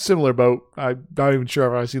 Yeah, I'm similar boat. I'm not even sure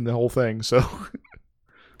if I've seen the whole thing, so...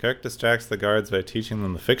 Kirk distracts the guards by teaching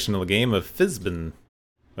them the fictional game of Fizbin.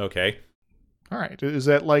 Okay. Alright, is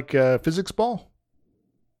that like physics ball?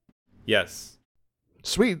 Yes.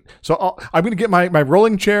 Sweet. So I'm going to get my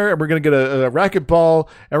rolling chair, and we're going to get a racquetball,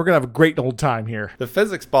 and we're going to have a great old time here. The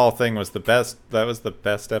physics ball thing was the best. That was the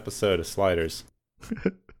best episode of Sliders.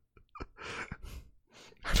 I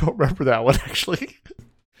don't remember that one, actually.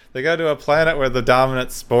 They go to a planet where the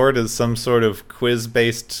dominant sport is some sort of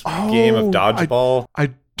quiz-based game of dodgeball.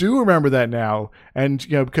 I do remember that now. And,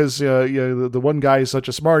 because the one guy is such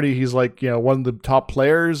a smarty, he's like, one of the top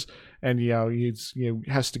players, and, he's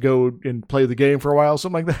has to go and play the game for a while,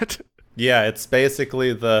 something like that. Yeah, it's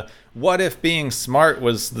basically the what if being smart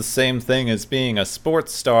was the same thing as being a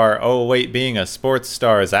sports star? Oh, wait, being a sports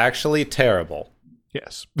star is actually terrible.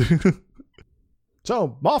 Yes.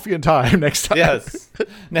 So, Mafia time next time. Yes.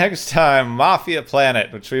 Next time, Mafia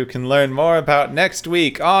Planet, which we can learn more about next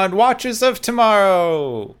week on Watchers of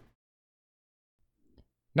Tomorrow.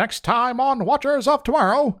 Next time on Watchers of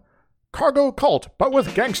Tomorrow, Cargo Cult, but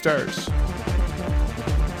with gangsters.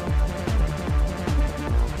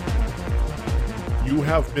 You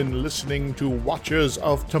have been listening to Watchers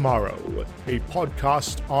of Tomorrow, a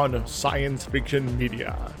podcast on science fiction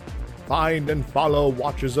media. Find and follow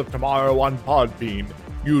Watchers of Tomorrow on Podbean,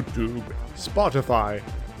 YouTube, Spotify,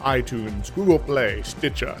 iTunes, Google Play,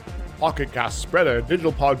 Stitcher, Pocket Cast, Spreader,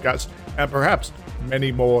 Digital Podcast, and perhaps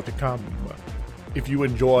many more to come. If you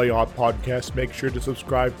enjoy our podcast, make sure to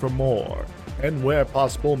subscribe for more. And where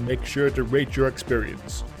possible, make sure to rate your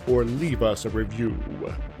experience or leave us a review.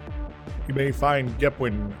 You may find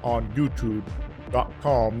Gepwin on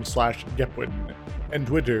youtube.com/Gepwin and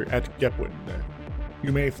Twitter @Gepwin.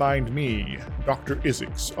 You may find me, Dr.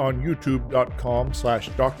 Isix, on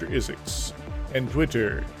youtube.com/Dr. Isix and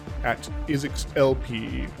Twitter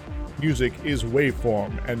 @IsixLP. Music is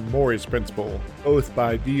Waveform and Maury's Principle, both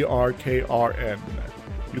by DRKRN.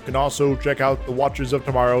 You can also check out the Watchers of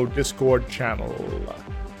Tomorrow Discord channel.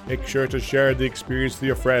 Make sure to share the experience with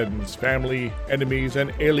your friends, family, enemies,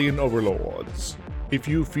 and alien overlords. If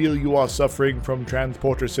you feel you are suffering from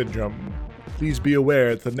transporter syndrome, please be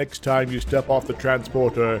aware that the next time you step off the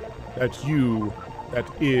transporter, that you, that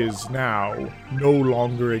is now, no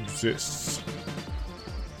longer exists.